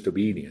more than just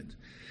obedience,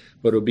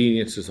 but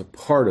obedience is a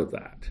part of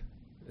that.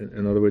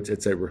 In other words,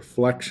 it's a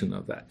reflection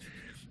of that.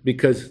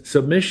 Because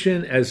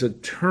submission as a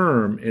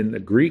term in the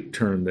Greek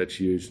term that's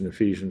used in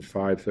Ephesians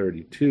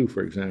 5:32,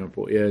 for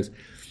example, is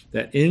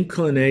that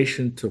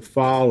inclination to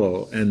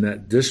follow and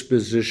that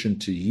disposition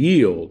to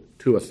yield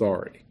to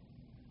authority.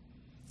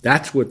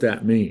 That's what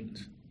that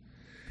means.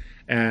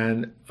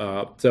 And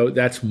so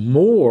that's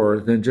more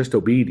than just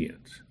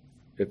obedience.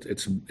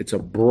 It's a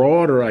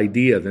broader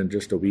idea than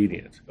just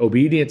obedience.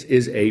 Obedience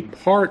is a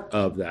part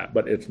of that,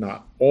 but it's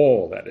not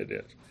all that it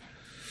is.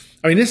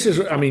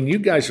 You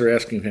guys are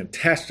asking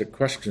fantastic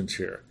questions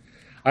here.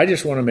 I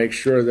just want to make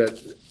sure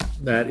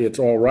that it's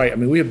all right.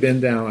 We have been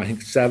down, I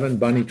think, 7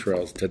 bunny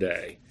trails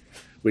today,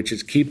 which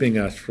is keeping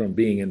us from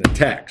being in the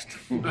text.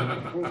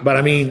 But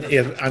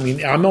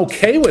I'm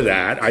okay with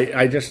that.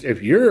 I just,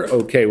 if you're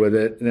okay with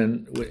it,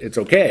 then it's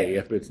okay.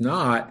 If it's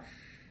not,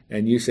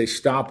 and you say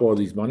stop all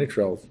these bunny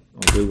trails,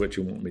 I'll do what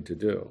you want me to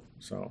do.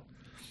 So,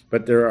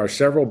 but there are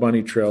several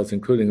bunny trails,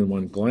 including the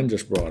one Glenn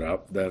just brought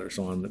up, that are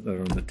on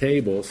the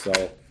table. So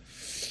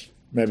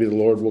maybe the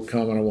Lord will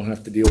come and I won't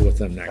have to deal with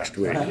them next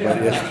week. But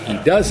if He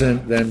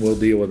doesn't, then we'll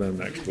deal with them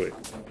next week.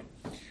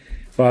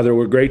 Father,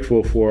 we're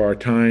grateful for our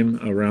time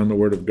around the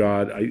Word of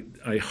God.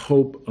 I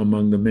hope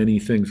among the many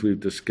things we've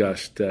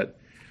discussed that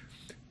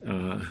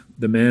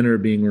the men are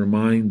being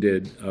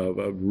reminded of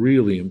a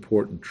really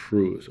important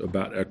truth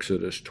about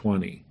Exodus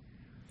 20.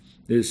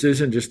 This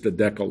isn't just the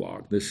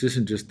Decalogue. This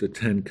isn't just the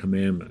 10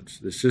 Commandments.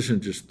 This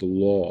isn't just the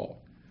law.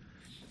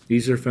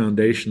 These are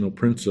foundational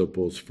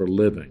principles for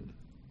living.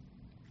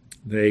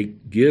 They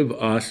give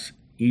us,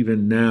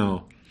 even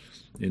now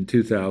in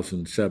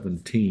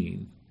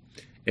 2017,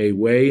 a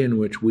way in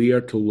which we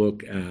are to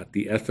look at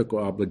the ethical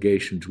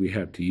obligations we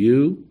have to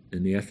you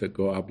and the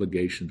ethical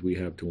obligations we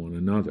have to one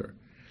another.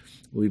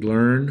 We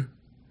learn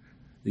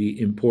the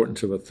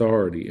importance of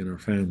authority in our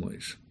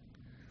families.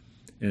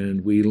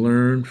 And we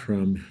learn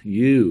from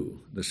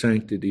you the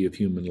sanctity of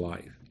human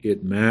life.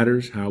 It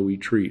matters how we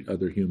treat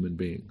other human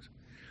beings.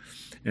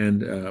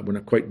 And we're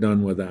not quite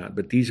done with that,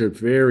 but these are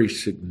very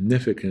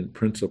significant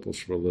principles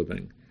for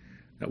living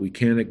that we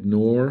can't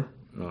ignore.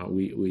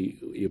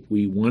 If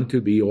we want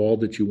to be all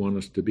that you want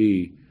us to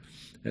be,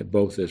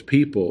 both as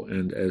people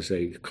and as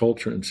a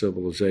culture and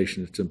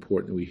civilization, it's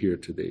important we adhere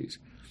to these.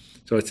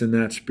 So it's in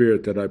that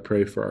spirit that I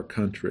pray for our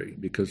country,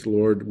 because,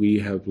 Lord, we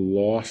have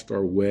lost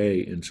our way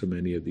in so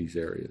many of these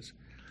areas.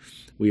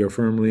 We are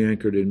firmly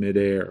anchored in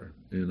midair,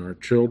 and our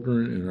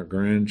children and our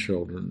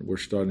grandchildren, we're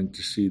starting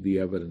to see the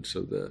evidence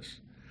of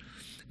this.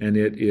 And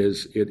it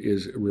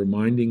is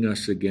reminding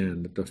us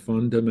again that the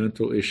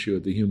fundamental issue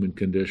of the human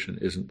condition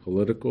isn't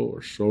political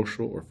or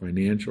social or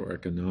financial or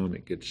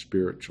economic, it's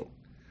spiritual.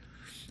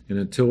 And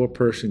until a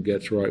person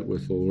gets right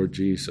with the Lord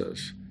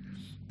Jesus,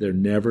 they're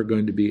never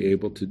going to be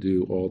able to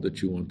do all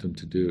that you want them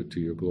to do to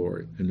your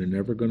glory. And they're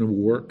never going to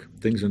work.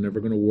 Things are never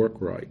going to work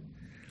right.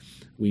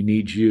 We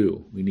need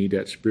you. We need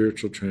that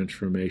spiritual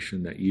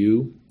transformation that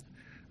you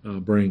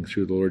bring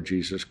through the Lord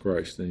Jesus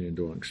Christ and the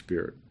indwelling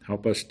Spirit.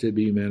 Help us to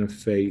be men of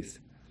faith.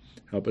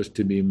 Help us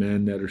to be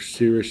men that are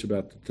serious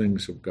about the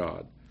things of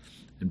God,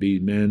 and be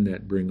men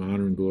that bring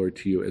honor and glory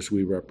to you as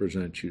we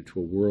represent you to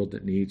a world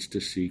that needs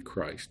to see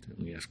Christ.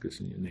 And we ask this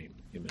in your name.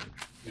 Amen.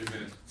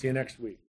 Amen. See you next week.